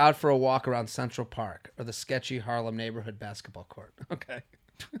 Imagine you're out for a walk around Central Park or the sketchy Harlem neighborhood basketball court. Okay.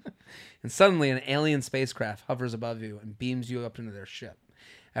 And suddenly an alien spacecraft hovers above you and beams you up into their ship.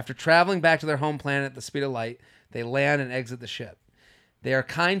 After traveling back to their home planet at the speed of light, they land and exit the ship. They are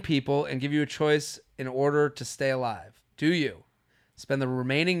kind people and give you a choice in order to stay alive. Do you spend the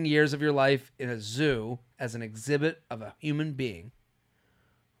remaining years of your life in a zoo as an exhibit of a human being?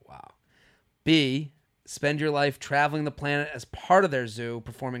 Wow. B, spend your life traveling the planet as part of their zoo,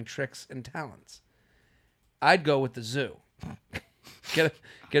 performing tricks and talents. I'd go with the zoo.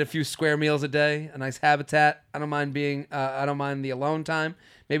 Get a few square meals a day, a nice habitat. I don't mind the alone time.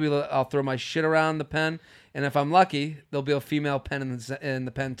 Maybe I'll throw my shit around the pen, and if I'm lucky, there'll be a female pen in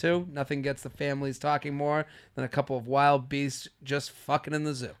the pen too. Nothing gets the families talking more than a couple of wild beasts just fucking in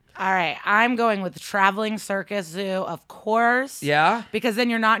the zoo. All right, I'm going with traveling circus zoo, of course. Yeah? Because then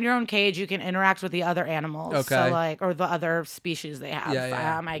you're not in your own cage. You can interact with the other animals. Okay. So or the other species they have.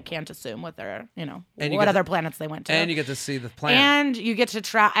 Yeah. I can't assume what their, And what other planets they went to. And you get to see the planet. And you get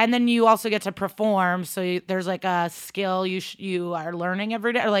to and then you also get to perform. So there's like a skill you are learning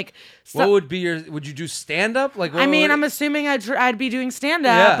every day. Or like, what would be would you do stand-up? Like, I'm assuming I'd be doing stand-up.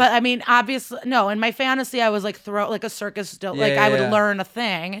 Yeah. But I mean, obviously, no, in my fantasy, I was like a circus, I would learn a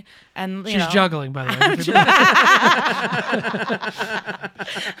thing. And she's juggling, by the way.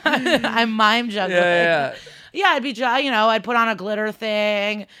 I'm mime juggling. Yeah. Yeah, I'd be, I'd put on a glitter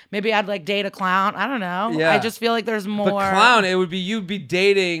thing. Maybe I'd like date a clown. I don't know. Yeah. I just feel like there's more. But clown, it would be you'd be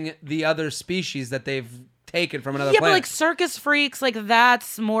dating the other species that they've taken from another planet. But like circus freaks, like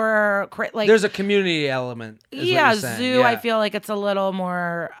that's more like. There's a community element. Is what you're saying. Zoo. Yeah. I feel like it's a little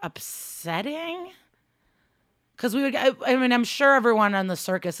more upsetting. Because I'm sure everyone on the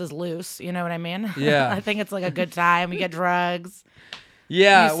circus is loose. You know what I mean? Yeah. I think it's like a good time. We get drugs.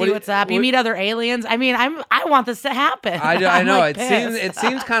 Yeah. You see what's up. You meet other aliens. I mean, I want this to happen. I know. Like it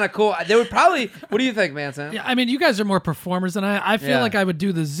seems kind of cool. They would probably. What do you think, man? Sam? Yeah, I mean, you guys are more performers than I feel like I would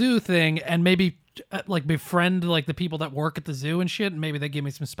do the zoo thing and maybe like befriend like the people that work at the zoo and shit, and maybe they give me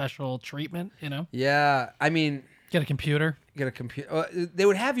some special treatment. Yeah. I mean, get a computer. They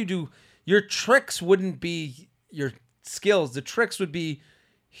would have you do your tricks. Wouldn't be your skills. The tricks would be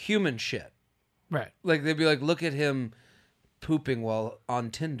human shit. Right. Like they'd be like, look at him pooping while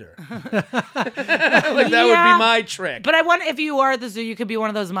on Tinder. That would be my trick. But I wonder if you are at the zoo, you could be one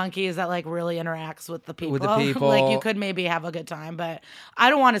of those monkeys that like really interacts with the people. Like you could maybe have a good time, but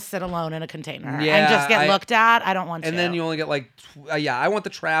I don't want to sit alone in a container and just get looked at. I don't want to. And then you only get like, I want the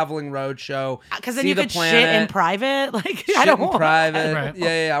traveling road show. Because then you could shit in private. Like I don't want private. Right.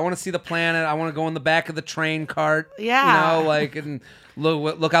 Yeah. I want to see the planet. I want to go in the back of the train cart. Yeah. And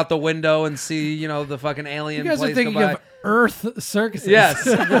look out the window and see, the fucking alien. You guys place are thinking of Earth circuses. Yes.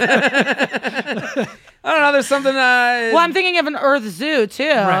 I don't know. There's something. Well, I'm thinking of an Earth Zoo too. We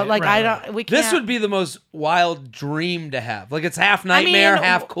can't. This would be the most wild dream to have. Like it's half nightmare,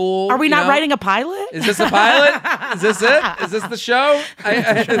 half cool. Are we not writing a pilot? Is this a pilot? Is this it? Is this the show?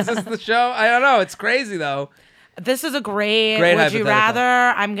 Is this the show? I don't know. It's crazy though. This is a great Would you rather?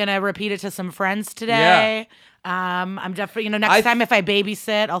 I'm gonna repeat it to some friends today. Yeah. I'm definitely next time if I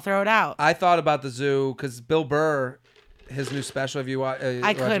babysit, I'll throw it out. I thought about the zoo because Bill Burr. His new special, if you watch,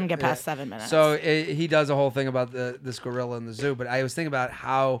 I couldn't get past 7 minutes. So he does a whole thing about this gorilla in the zoo. But I was thinking about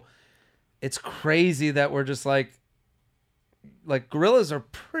how it's crazy that we're just like gorillas are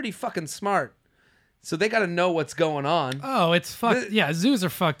pretty fucking smart, so they got to know what's going on. Oh, it's fucked. Yeah, zoos are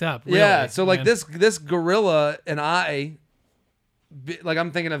fucked up. Really, yeah, so like this gorilla and I'm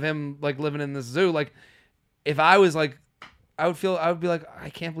thinking of him like living in this zoo. Like if I was like, I would be like, I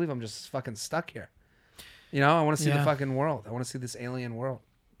can't believe I'm just fucking stuck here. I want to see the fucking world. I want to see this alien world.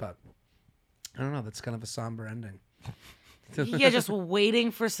 But I don't know. That's kind of a somber ending. Yeah, just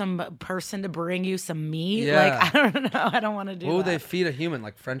waiting for some person to bring you some meat. Yeah. Like, I don't know. I don't want to do that. What would they feed a human?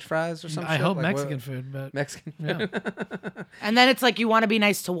 Like French fries or something? I hope Mexican food, but Mexican food. And then it's like you want to be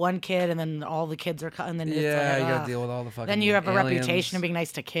nice to one kid, and then all the kids are and then you got to deal with all the fucking Then you have a aliens. reputation of being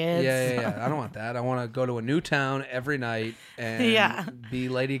nice to kids. Yeah. I don't want that. I want to go to a new town every night and be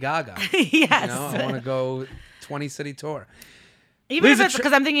Lady Gaga. Yes. I want to go 20 city tour. Even if it's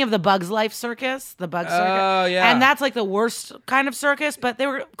because I'm thinking of the Bugs Life Circus, Circus. Oh, yeah. And that's like the worst kind of circus, but they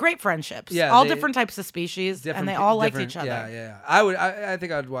were great friendships. Yeah, all different types of species, and they all liked each other. Yeah. I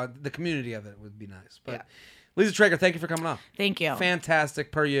think I'd want the community of it would be nice. But Lisa Traeger, thank you for coming on. Thank you.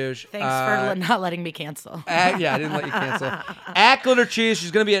 Fantastic, per usual. Thanks for not letting me cancel. I didn't let you cancel. At Glitter Cheese,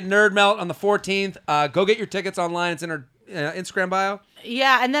 she's going to be at Nerd Melt on the 14th. Go get your tickets online. It's in her Instagram bio.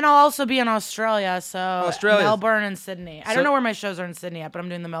 Yeah, and then I'll also be in Australia, so Melbourne and Sydney. I don't know where my shows are in Sydney yet, but I'm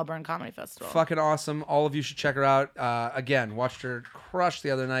doing the Melbourne Comedy Festival. Fucking awesome. All of you should check her out. Again, watched her crush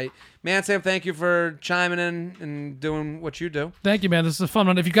the other night. Man, Sam, thank you for chiming in and doing what you do. Thank you, man. This is a fun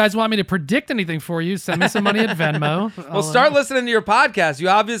one. If you guys want me to predict anything for you, send me some money at Venmo. Well, start listening to your podcast. You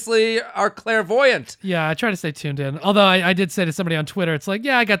obviously are clairvoyant. Yeah, I try to stay tuned in. Although I did say to somebody on Twitter, it's like,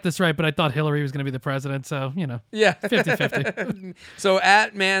 yeah, I got this right, but I thought Hillary was going to be the president, so, Yeah. 50-50. So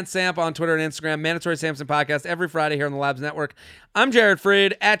at ManSamp on Twitter and Instagram, Mandatory Samson Podcast every Friday here on the Labs Network. I'm Jared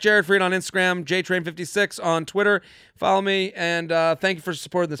Freid, at Jared Freid on Instagram, JTrain56 on Twitter. Follow me, and thank you for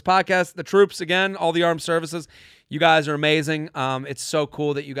supporting this podcast. The troops, again, all the armed services. You guys are amazing. It's so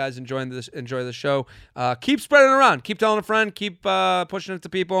cool that you guys enjoy the show. Keep spreading it around. Keep telling a friend. Keep pushing it to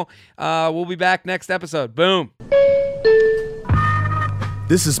people. We'll be back next episode. Boom.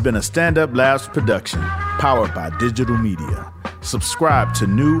 This has been a Stand Up Labs production, powered by digital media. Subscribe to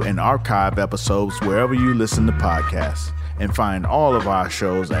new and archive episodes wherever you listen to podcasts, and find all of our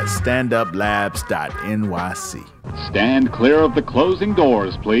shows at standuplabs.nyc. Stand clear of the closing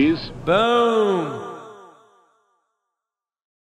doors, please. Boom.